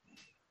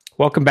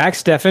 Welcome back,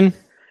 Stefan.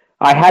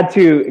 I had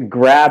to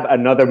grab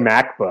another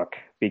MacBook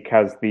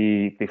because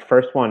the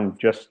first one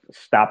just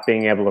stopped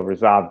being able to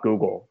resolve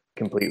Google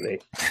completely.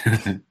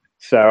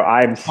 So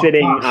I'm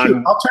sitting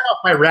on... I'll turn off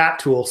my rat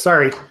tool.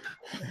 Sorry.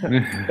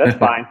 That's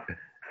fine.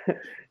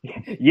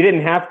 You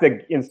didn't have to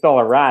install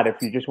a rat if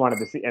you just wanted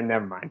to see, and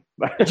never mind.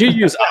 Did you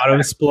use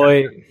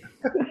Autosploit?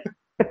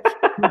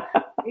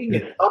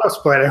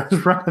 Autosploit, I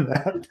was running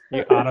that.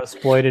 You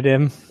Autosploited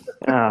him?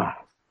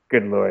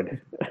 Good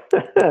Lord.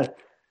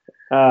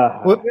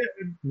 Well,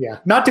 yeah,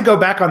 not to go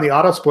back on the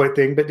Autosploit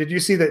thing, but did you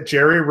see that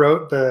Jerry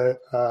wrote the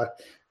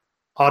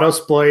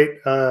Autosploit?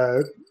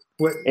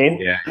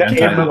 Yeah, I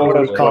can't remember what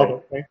it was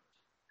called.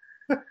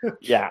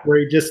 Yeah, where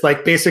he just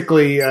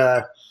basically,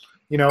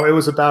 it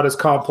was about as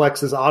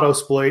complex as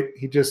Autosploit.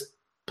 He just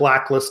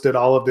blacklisted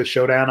all of the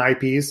Shodan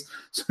IPs,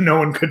 so no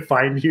one could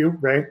find you,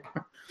 right?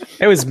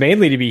 It was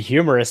mainly to be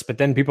humorous, but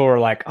then people were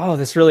like, "Oh,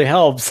 this really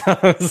helps." I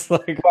was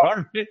like,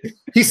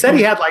 he said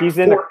he had 4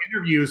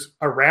 interviews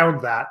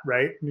around that,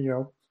 right?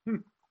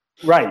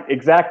 Right,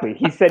 exactly.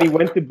 He said he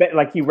went to bed,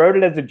 he wrote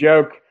it as a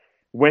joke,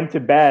 went to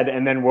bed,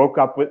 and then woke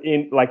up with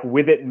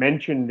it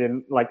mentioned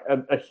in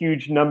a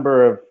huge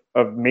number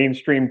of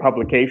mainstream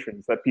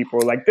publications that people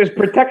were like, "There's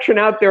protection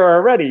out there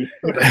already."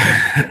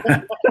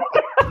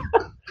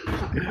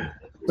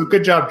 So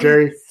good job,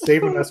 Jerry,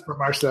 saving us from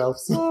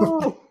ourselves.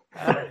 Oh,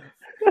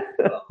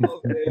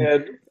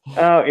 man.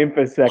 Oh,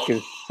 InfoSec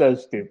is so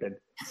stupid.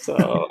 So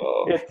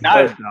it's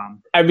so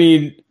dumb. I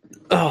mean,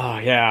 oh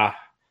yeah,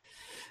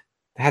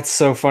 that's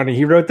so funny.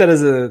 He wrote that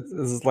as a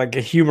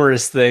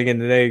humorous thing,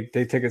 and they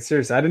took it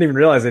seriously. I didn't even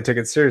realize they took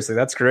it seriously.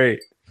 That's great.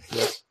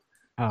 Yep.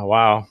 Oh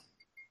wow.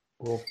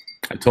 Cool.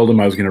 I told him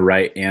I was going to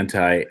write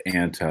anti.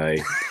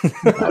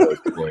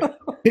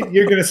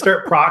 You're going to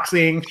start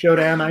proxying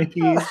Shodan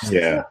IPs.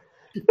 Yeah.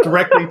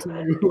 Directly to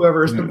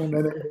whoever's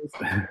implementing it.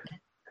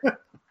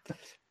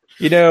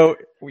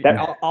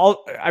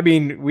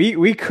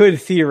 We could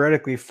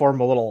theoretically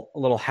form a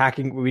little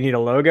hacking. We need a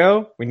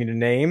logo, we need a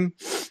name,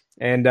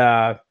 and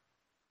then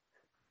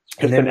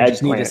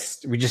we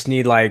just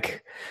need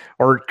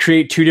or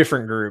create 2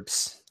 different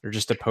groups. They're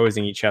just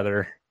opposing each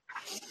other,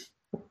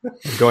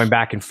 going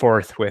back and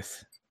forth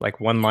with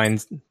 1-line,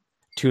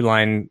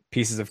 2-line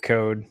pieces of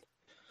code.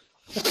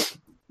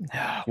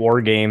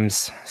 War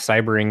games,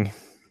 cybering.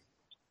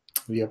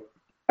 Yep.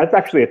 That's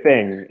actually a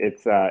thing.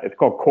 It's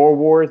called Core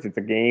Wars. It's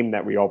a game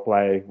that we all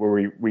play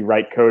where we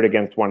write code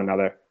against one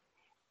another.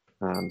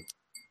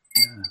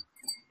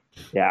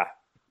 Yeah,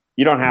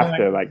 you don't have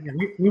to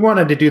We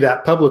wanted to do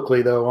that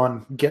publicly though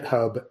on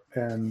GitHub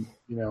and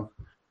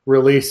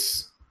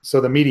release so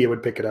the media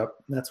would pick it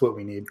up. That's what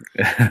we need.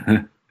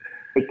 But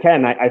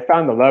Ken, I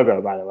found the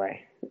logo, by the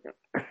way.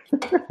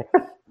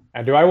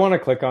 Do I want to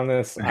click on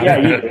this? Yeah,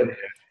 you do.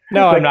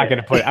 No, I'm not going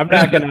to put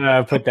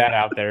that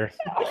out there.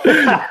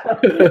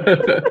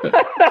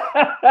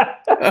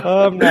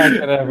 I'm not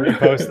going to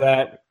repost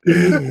that.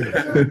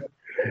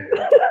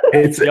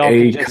 It's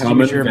a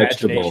common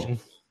vegetable.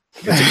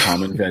 It's a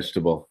common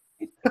vegetable.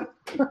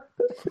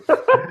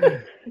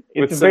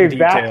 It's a very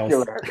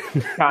vascular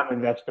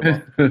common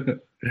vegetable.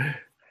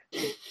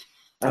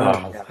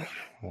 Oh,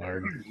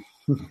 Lord.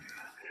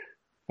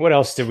 what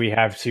else did we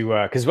have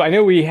to? Because I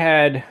know we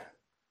had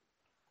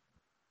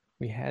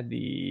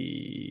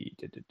the.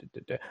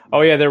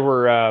 Oh yeah, there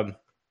were.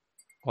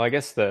 Well, I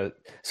guess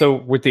so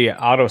with the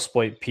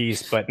Autosploit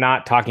piece, but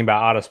not talking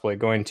about Autosploit,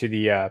 going to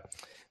the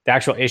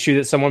actual issue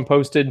that someone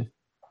posted,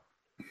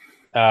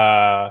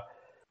 where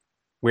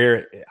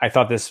I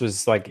thought this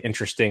was like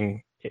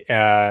interesting.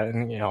 God,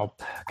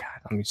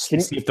 let me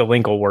see if the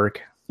link will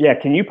work. Yeah,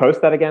 can you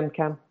post that again,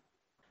 Cam?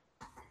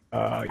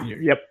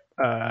 Yep.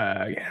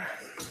 Yeah.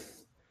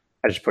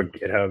 I just put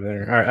GitHub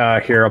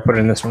there. Here, I'll put it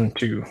in this one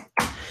too.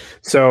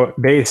 So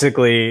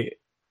basically,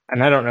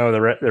 and I don't know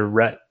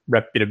the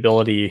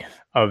reputability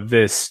of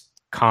this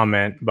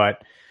comment,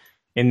 but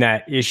in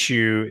that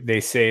issue, they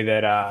say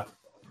that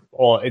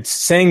it's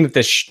saying that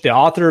the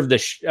author of the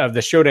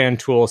Shodan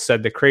tool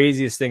said the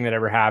craziest thing that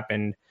ever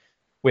happened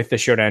with the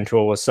Shodan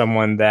tool was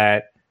someone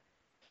that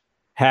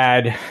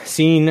had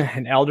seen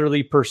an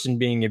elderly person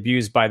being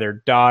abused by their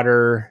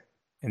daughter,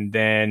 and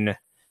then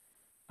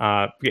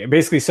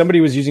basically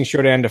somebody was using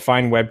Shodan to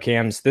find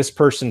webcams. This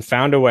person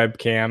found a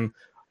webcam.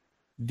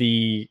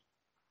 The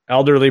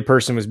elderly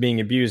person was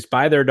being abused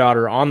by their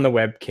daughter on the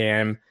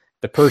webcam.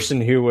 The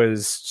person who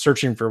was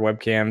searching for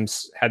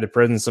webcams had the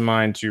presence of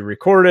mind to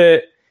record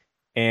it,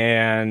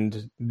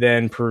 and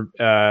then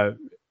provided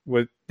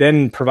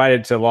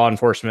to law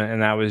enforcement,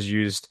 and that was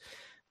used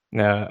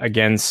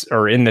against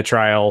or in the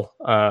trial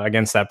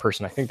against that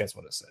person. I think that's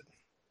what it said,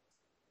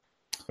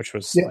 which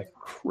was like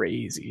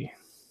crazy.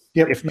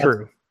 Yep, if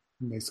true.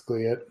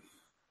 Basically it.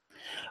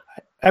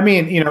 I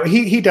mean,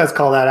 he does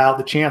call that out.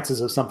 The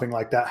chances of something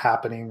like that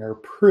happening are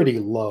pretty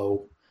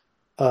low,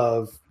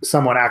 of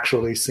someone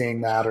actually seeing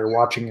that or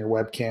watching your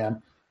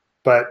webcam.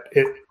 But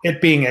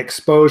it being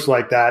exposed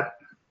like that,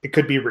 it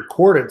could be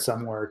recorded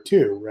somewhere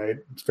too, right?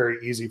 It's very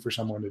easy for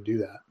someone to do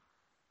that.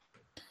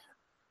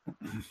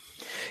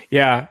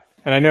 Yeah,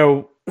 and I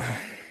know.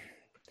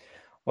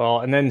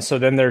 Well, and then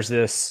there's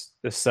this.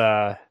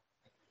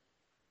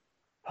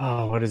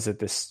 What is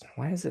it?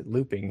 Why is it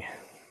looping?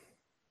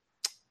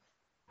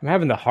 I'm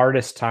having the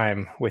hardest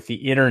time with the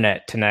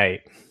internet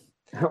tonight.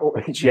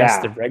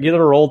 Just the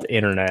regular old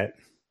internet.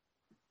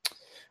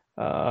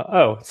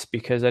 It's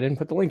because I didn't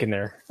put the link in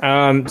there.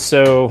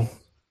 That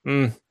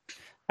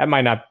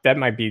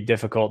might be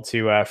difficult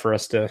for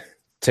us to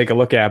take a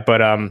look at. But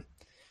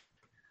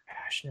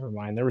never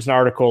mind. There was an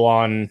article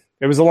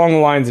it was along the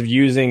lines of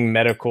using a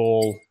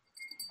medical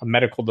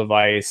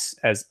device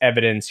as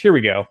evidence. Here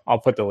we go. I'll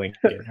put the link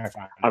in.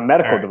 A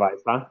medical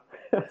device, huh?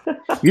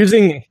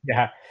 using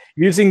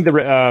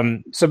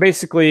the so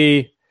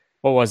basically,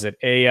 what was it?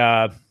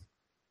 There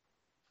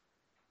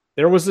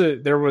was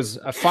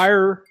a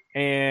fire,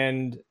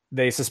 and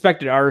they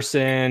suspected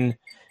arson,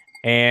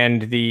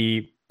 and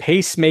the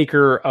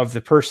pacemaker of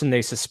the person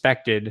they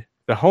suspected,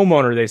 the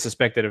homeowner they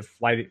suspected of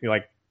like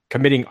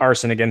committing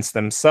arson against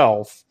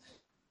themselves,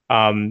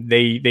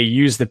 they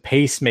used the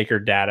pacemaker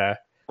data.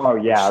 Oh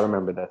yeah, I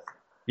remember this.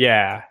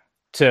 Yeah,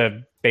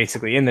 to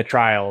basically in the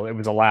trial, it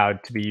was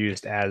allowed to be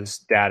used as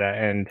data.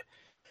 And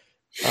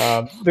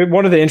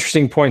one of the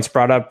interesting points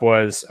brought up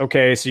was,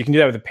 okay, so you can do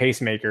that with a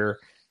pacemaker,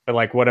 but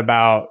like, what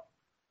about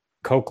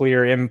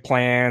cochlear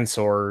implants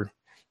or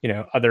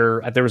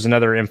other? There was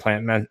another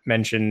implant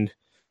mentioned.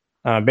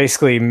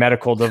 Basically,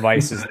 medical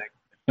devices.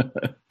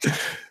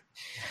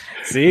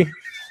 See,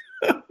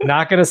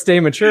 not going to stay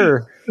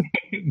mature.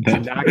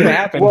 Not going to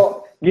happen.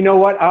 Well, you know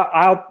what?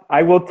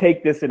 I will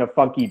take this in a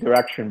funky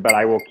direction, but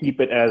I will keep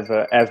it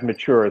as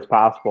mature as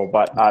possible.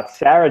 But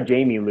Sarah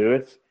Jamie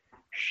Lewis,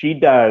 she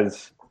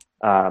does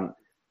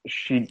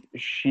she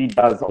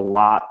does a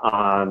lot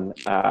on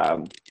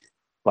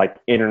like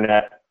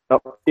internet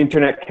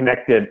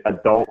connected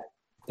adult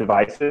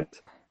devices,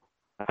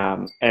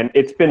 and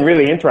it's been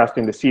really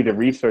interesting to see the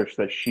research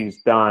that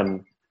she's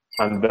done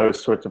on those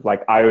sorts of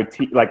like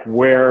IoT, like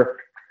where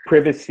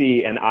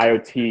privacy and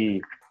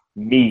IoT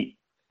meet.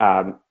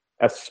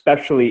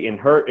 Especially in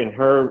her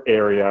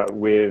area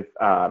with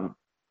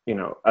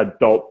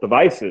adult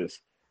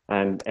devices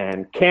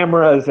and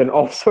cameras and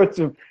all sorts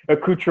of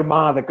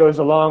accoutrement that goes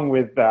along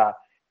with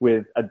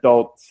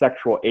adult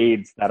sexual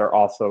aids that are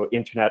also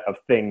Internet of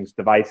Things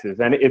devices.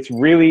 And it's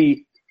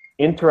really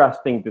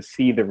interesting to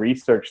see the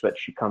research that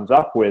she comes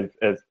up with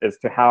as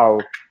to how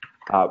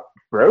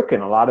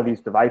broken a lot of these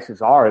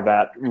devices are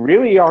that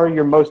really are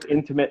your most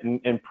intimate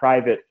and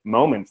private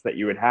moments that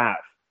you would have.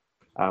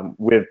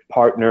 With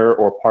partner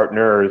or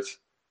partners,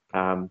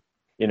 and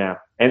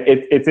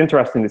it's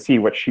interesting to see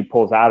what she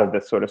pulls out of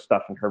this sort of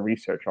stuff in her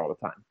research all the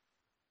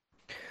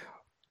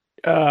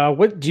time.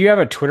 What do you have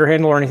a Twitter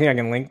handle or anything I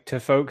can link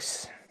to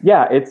folks?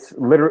 Yeah, it's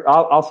literally.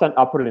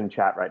 I'll put it in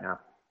chat right now.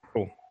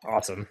 Cool,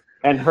 awesome.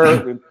 And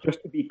her,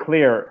 just to be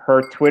clear,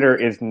 her Twitter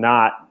is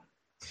not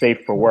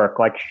safe for work.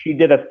 Like she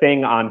did a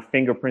thing on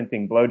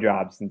fingerprinting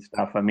blowjobs and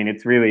stuff. I mean,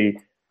 it's really.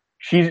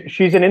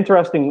 She's an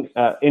interesting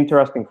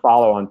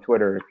follow on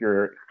Twitter if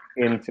you're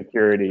in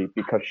security,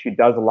 because she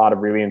does a lot of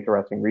really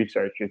interesting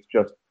research. It's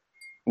just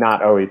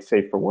not always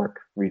safe for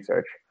work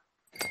research.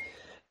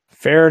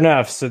 Fair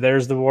enough. So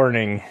there's the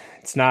warning.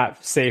 It's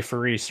not safe for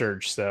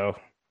research. So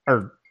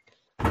or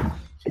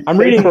I'm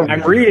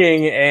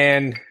reading,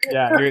 and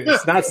yeah,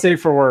 it's not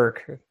safe for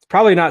work. It's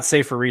probably not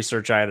safe for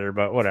research either,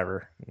 but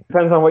whatever.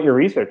 Depends on what you're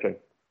researching.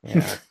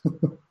 Yeah.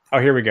 Oh,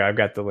 here we go. I've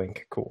got the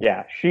link. Cool.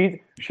 Yeah, she's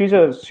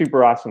a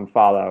super awesome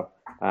follow.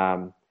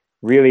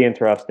 Really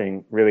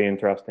interesting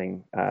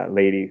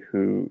lady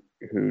who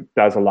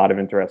does a lot of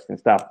interesting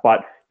stuff.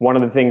 But one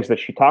of the things that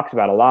she talks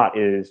about a lot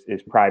is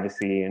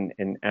privacy and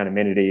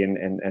anonymity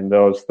and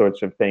those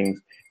sorts of things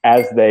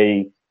as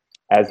they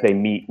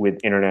meet with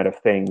Internet of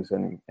Things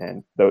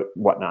and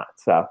whatnot.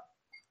 So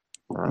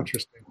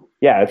Interesting.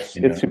 Yeah,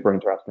 it's super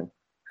interesting.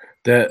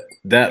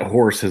 That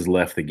horse has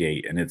left the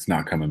gate and it's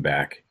not coming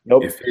back.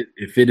 Nope.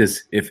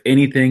 If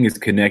anything is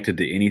connected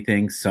to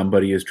anything,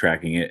 somebody is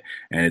tracking it,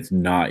 and it's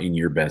not in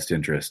your best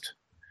interest.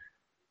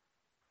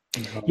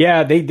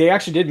 Yeah, they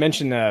actually did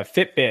mention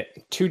Fitbit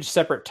 2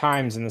 separate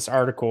times in this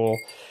article.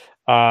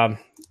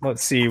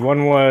 Let's see.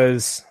 One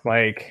was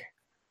like,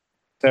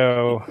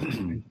 murder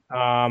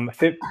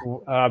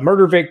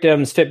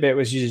victims. Fitbit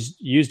was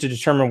used to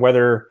determine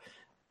whether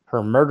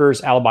her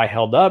murderer's alibi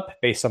held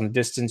up based on the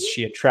distance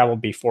she had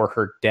traveled before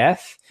her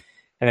death.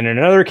 And then in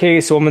another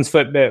case, a woman's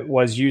Fitbit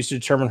was used to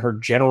determine her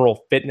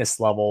general fitness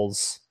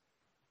levels.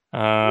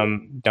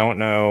 Don't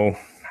know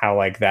how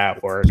like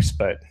that works,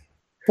 but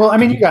well, I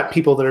mean, you got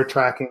people that are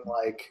tracking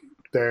like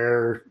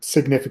their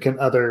significant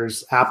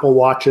others' Apple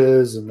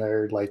Watches and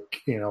their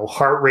like,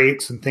 heart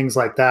rates and things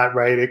like that,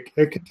 right?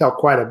 It could tell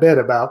quite a bit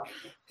about,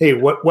 hey,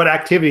 what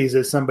activities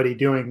is somebody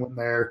doing when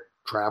they're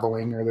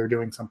traveling or they're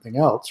doing something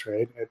else,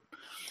 right?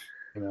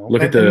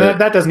 Look at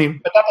that doesn't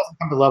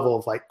come to the level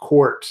of like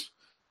court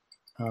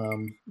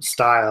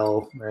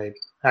style, right,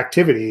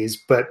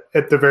 activities, but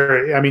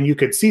you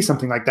could see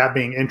something like that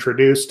being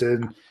introduced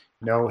in,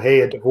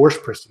 hey, a divorce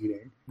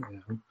proceeding.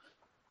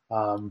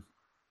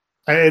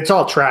 It's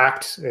all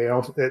tracked.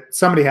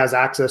 Somebody has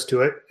access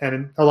to it,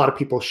 and a lot of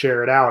people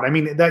share it out. I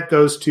mean, that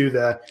goes to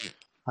the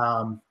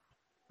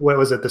what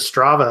was it, the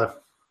Strava?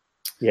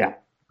 Yeah.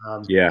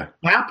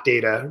 Map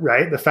data,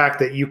 right? The fact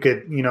that you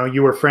could,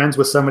 you were friends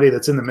with somebody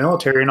that's in the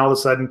military and all of a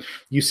sudden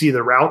you see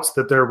the routes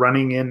that they're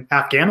running in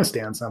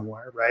Afghanistan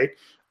somewhere, right?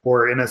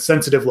 Or in a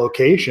sensitive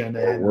location.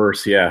 Or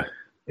worse, yeah.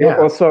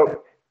 Well,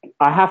 so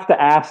I have to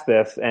ask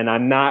this, and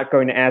I'm not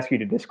going to ask you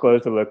to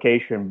disclose the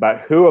location, but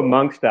who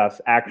amongst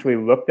us actually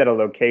looked at a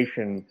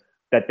location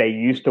that they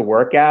used to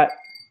work at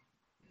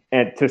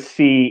and to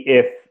see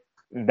if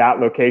that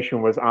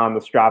location was on the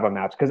Strava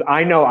maps? Because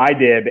I know I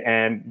did,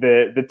 and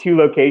the 2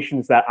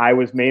 locations that I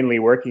was mainly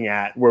working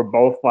at were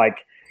both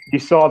like, you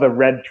saw the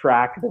red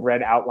track, the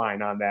red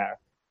outline on there.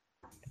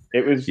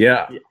 It was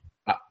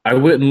I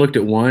went and looked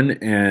at one,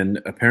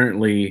 and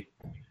apparently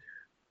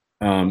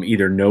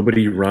either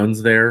nobody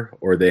runs there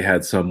or they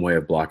had some way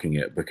of blocking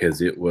it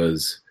because it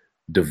was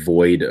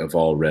devoid of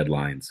all red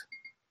lines.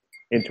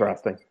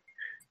 Interesting.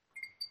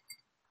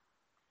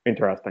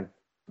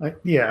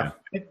 Yeah.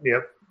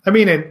 Yep. I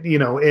mean, in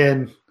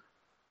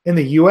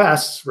the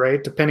U.S.,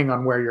 right, depending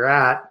on where you're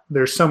at,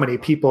 there's so many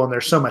people and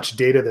there's so much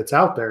data that's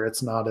out there.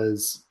 It's not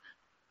as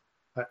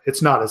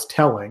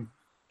telling,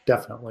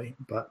 definitely.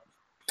 But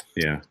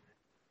yeah.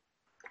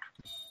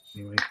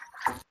 Anyway,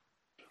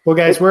 well,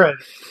 guys,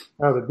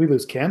 did we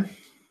lose Ken?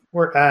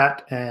 We're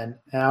at an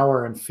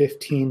hour and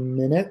 15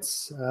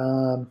 minutes.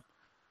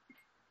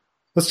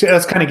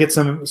 Let's kind of get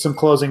some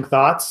closing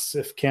thoughts.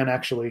 If Ken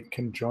actually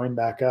can join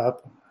back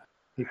up,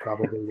 he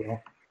probably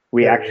will.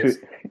 We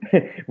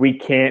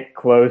can't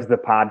close the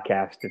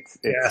podcast. It's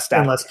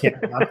unless Ken.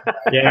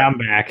 Yeah, I'm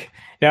back.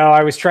 No,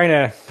 I was trying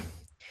to.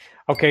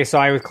 Okay, so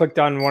I clicked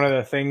on one of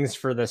the things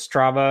for the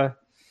Strava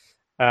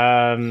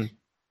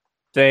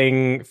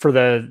thing for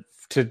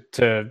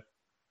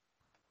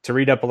to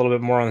read up a little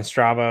bit more on the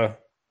Strava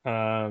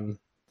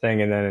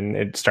thing, and then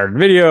it started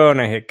video,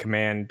 and I hit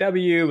Command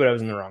W, but I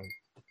was in the wrong.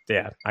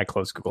 Yeah, I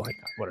closed Google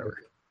Hangout. Whatever.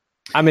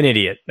 I'm an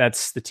idiot.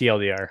 That's the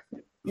TLDR.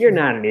 You're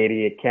not an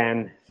idiot,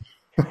 Ken.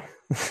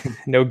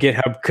 No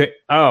GitHub.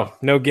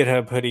 No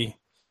GitHub hoodie.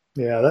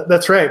 Yeah,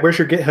 that's right. Where's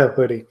your GitHub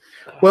hoodie?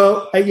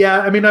 Well,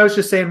 I mean, I was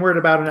just saying we're at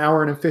about an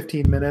hour and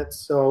 15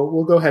 minutes, so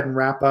we'll go ahead and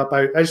wrap up.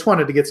 I just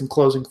wanted to get some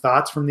closing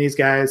thoughts from these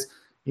guys,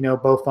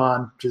 both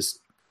on just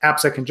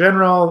AppSec in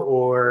general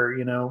or,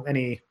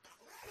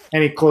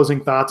 any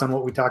closing thoughts on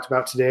what we talked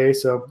about today.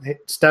 So, hey,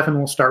 Stefan,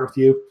 we'll start with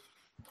you.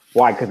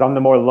 Why? Because I'm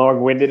the more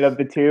long-winded of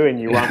the two, and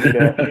you want me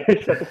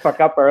to shut the fuck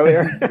up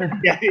earlier?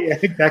 yeah,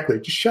 exactly.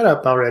 Just shut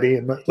up already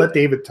and let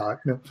David talk.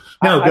 No,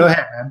 go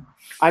ahead, man.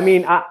 I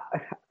mean,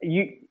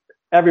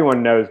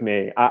 everyone knows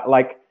me.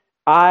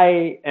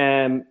 I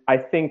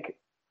think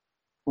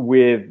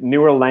with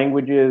newer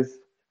languages,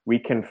 we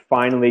can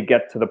finally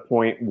get to the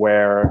point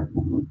where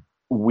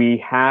we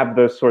have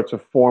those sorts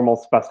of formal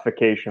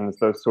specifications,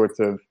 those sorts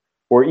of,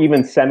 or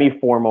even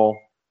semi-formal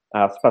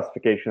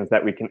specifications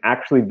that we can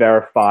actually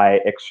verify,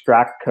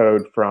 extract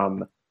code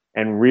from,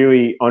 and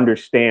really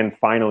understand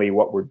finally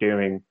what we're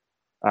doing.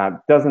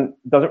 Doesn't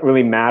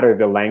really matter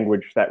the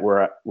language that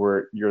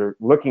you're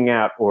looking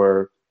at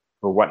or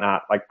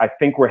whatnot. Like, I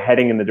think we're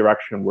heading in the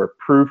direction where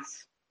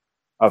proofs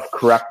of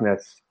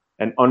correctness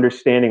and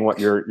understanding what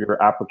your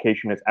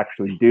application is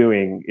actually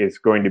doing is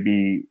going to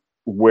be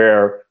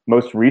where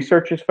most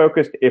research is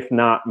focused, if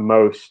not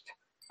most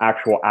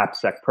actual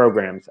AppSec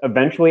programs.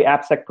 Eventually,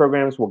 AppSec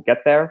programs will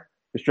get there.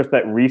 It's just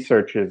that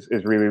research is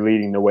really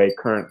leading the way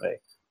currently.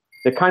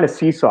 It kind of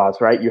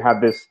seesaws, right? You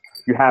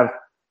have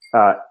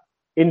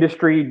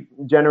industry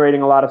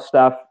generating a lot of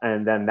stuff,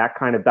 and then that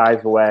kind of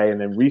dies away, and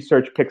then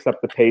research picks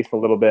up the pace a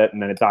little bit,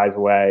 and then it dies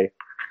away.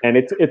 And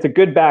it's a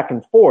good back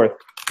and forth.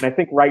 And I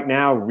think right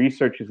now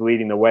research is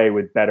leading the way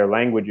with better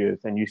languages,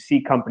 and you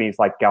see companies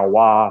like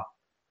Galois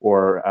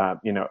or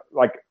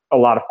like a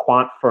lot of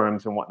quant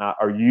firms and whatnot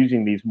are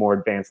using these more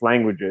advanced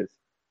languages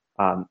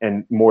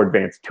and more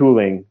advanced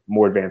tooling,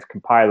 more advanced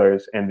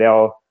compilers, and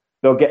they'll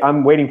get.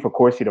 I'm waiting for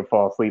Corsi to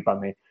fall asleep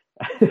on me.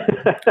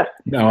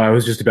 No, I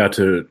was just about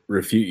to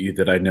refute you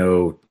that I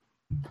know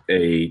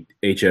a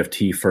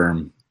HFT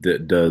firm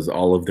that does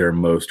all of their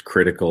most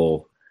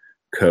critical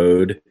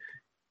code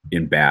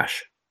in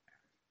Bash.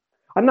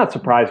 I'm not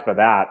surprised by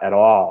that at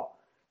all.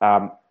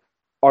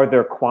 Are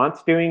there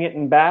quants doing it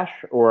in Bash,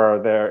 or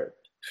are there?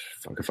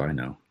 Fuck if I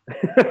know.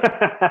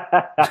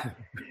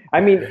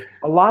 I mean,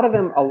 a lot of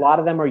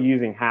them are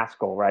using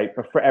Haskell, right?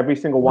 But for every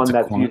single one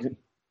that's using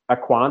a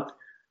quant.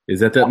 Is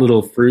that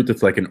little fruit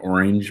that's like an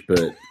orange,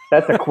 but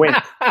that's a quint.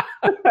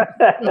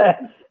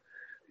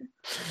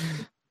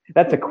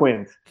 That's a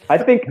quint. I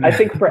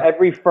think for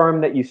every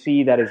firm that you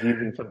see that is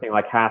using something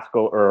like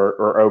Haskell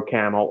or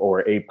OCaml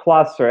or A+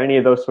 or any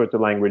of those sorts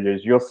of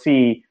languages, you'll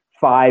see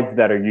 5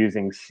 that are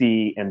using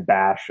C and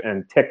Bash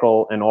and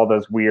Tcl and all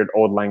those weird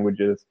old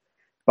languages.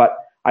 But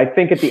I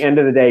think at the end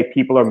of the day,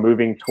 people are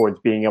moving towards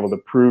being able to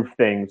prove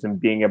things and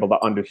being able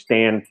to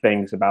understand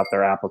things about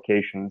their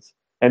applications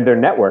and their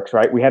networks,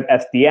 right? We have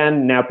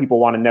SDN. Now people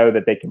want to know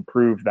that they can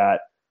prove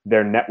that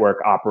their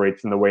network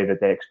operates in the way that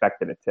they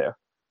expected it to.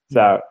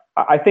 So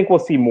I think we'll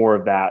see more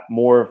of that,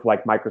 more of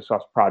like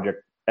Microsoft's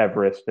Project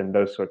Everest and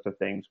those sorts of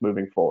things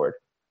moving forward.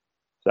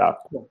 So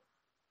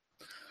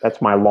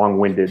that's my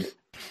long-winded.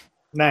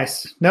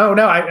 Nice. No.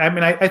 I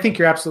mean, I think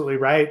you're absolutely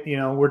right. You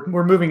know,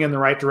 we're moving in the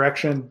right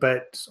direction,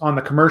 but on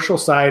the commercial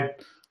side,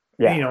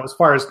 you know, as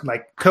far as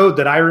like code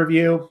that I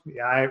review,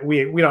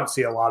 we don't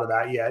see a lot of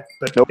that yet,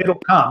 but nope.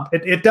 It'll come.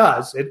 It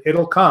does.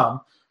 It'll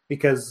come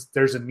because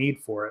there's a need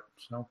for it.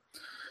 So,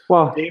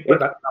 well,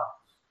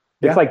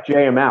 it's like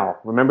JML.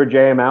 Remember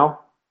JML?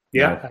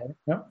 Yeah.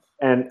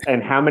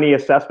 And how many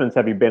assessments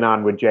have you been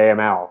on with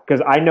JML?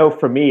 Because I know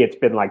for me, it's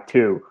been like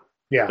 2.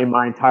 Yeah. In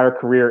my entire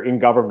career in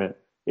government,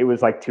 it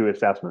was like 2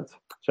 assessments.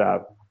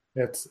 So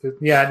it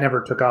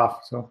never took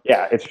off. So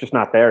yeah, it's just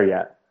not there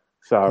yet.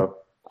 So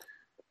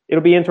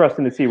it'll be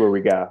interesting to see where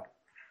we go.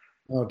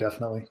 Oh,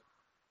 definitely.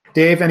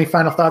 Dave, any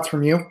final thoughts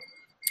from you?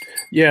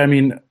 Yeah, I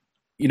mean,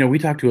 you know, we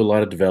talk to a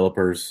lot of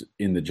developers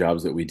in the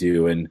jobs that we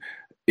do, and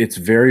it's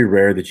very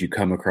rare that you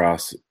come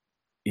across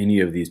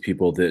any of these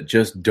people that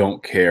just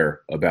don't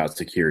care about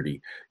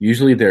security.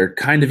 Usually they're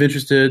kind of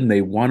interested and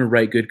they want to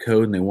write good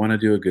code and they want to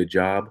do a good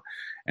job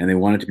and they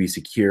want it to be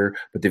secure,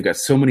 but they've got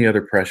so many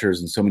other pressures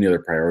and so many other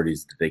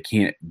priorities that they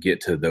can't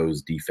get to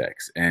those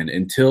defects. And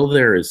until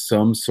there is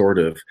some sort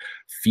of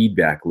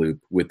feedback loop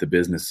with the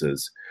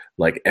businesses,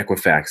 like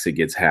Equifax that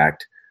gets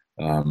hacked,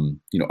 you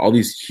know, all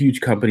these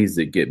huge companies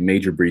that get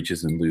major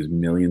breaches and lose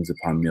millions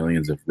upon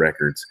millions of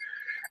records,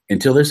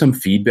 until there's some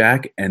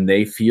feedback and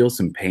they feel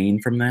some pain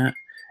from that,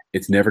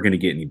 it's never going to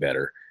get any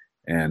better.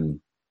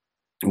 And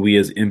we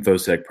as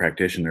InfoSec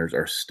practitioners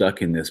are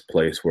stuck in this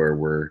place where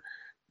we're,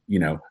 you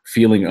know,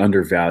 feeling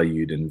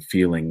undervalued and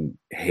feeling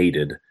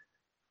hated.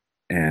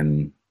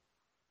 And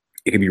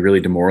it can be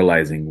really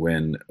demoralizing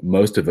when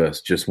most of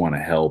us just want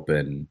to help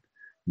and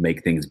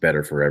make things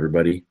better for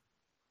everybody.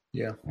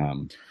 Yeah.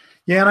 And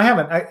I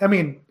haven't, I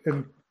mean,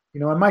 you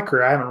know, in my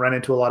career, I haven't run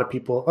into a lot of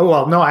people. Oh,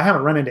 well, no, I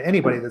haven't run into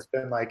anybody that's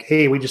been like,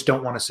 hey, we just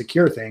don't want to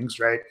secure things,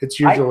 right? It's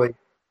usually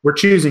we're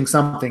choosing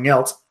something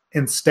else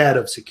instead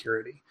of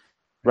security.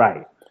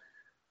 Right.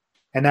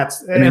 And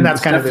that's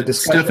kind of the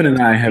discussion. Stefan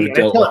and I have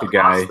dealt with a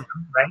guy. Them,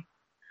 right?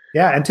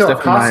 Yeah, until it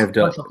costs a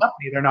commercial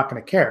company, they're not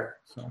going to care.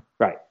 So.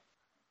 Right.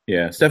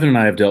 Yeah, Stefan and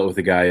I have dealt with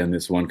a guy on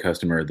this one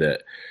customer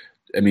that,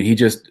 I mean, he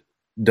just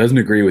doesn't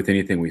agree with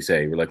anything we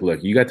say. We're like,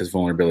 look, you got this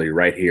vulnerability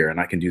right here, and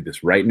I can do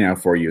this right now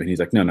for you. And he's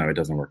like, no, it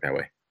doesn't work that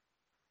way.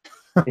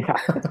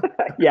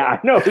 Yeah, I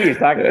know who you're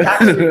talking about.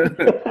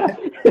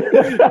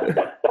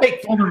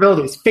 Fake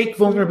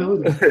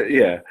vulnerabilities.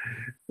 Yeah.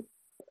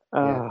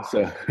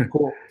 So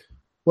cool.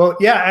 Well,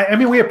 yeah, I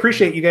mean, we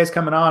appreciate you guys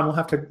coming on. We'll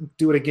have to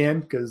do it again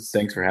because.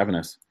 Thanks for having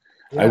us.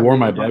 Yeah, I wore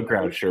my Bug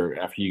Crowd shirt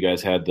after you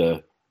guys had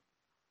the.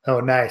 Oh,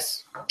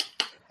 nice.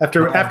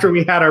 After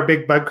we had our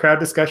big Bug Crowd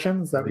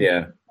discussions.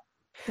 Yeah.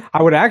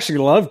 I would actually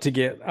love to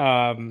get.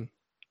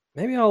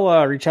 Maybe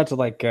I'll reach out to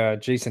like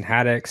Jason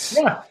Haddix.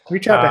 Yeah,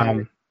 reach out to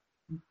him.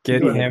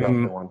 Get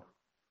him.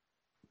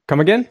 Come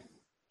again?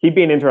 He'd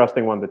be an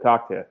interesting one to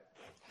talk to.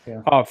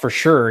 Yeah. Oh, for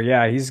sure.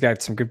 Yeah, he's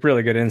got some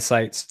really good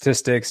insight,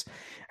 statistics.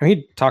 I mean,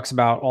 he talks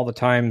about all the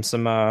time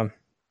some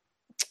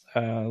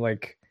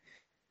like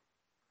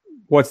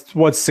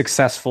what's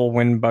successful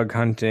when bug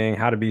hunting,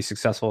 how to be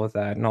successful with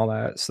that and all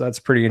that. So that's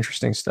pretty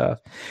interesting stuff.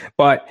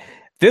 But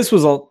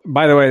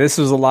by the way, this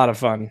was a lot of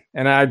fun.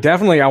 And I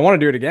want to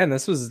do it again.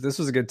 This was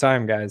a good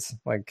time, guys.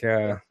 Like,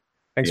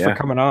 thanks for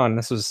coming on.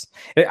 This was,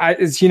 we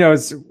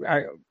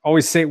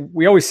always say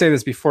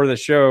this before the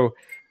show.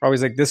 We're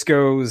always like, this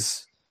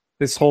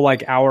whole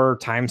like hour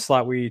time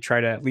slot we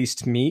try to at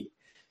least meet.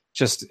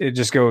 It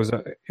just goes,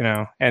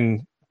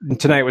 and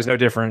tonight was no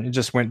different. It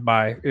just went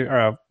by,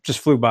 just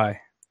flew by.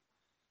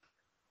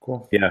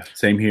 Cool. Yeah,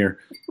 same here.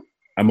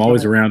 I'm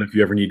always around if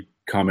you ever need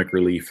comic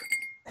relief.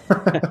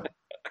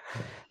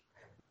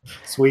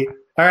 Sweet.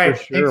 All right.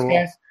 Sure.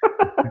 Thanks,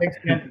 guys. Thanks,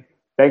 man.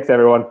 Thanks,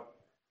 everyone.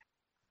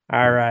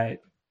 All right.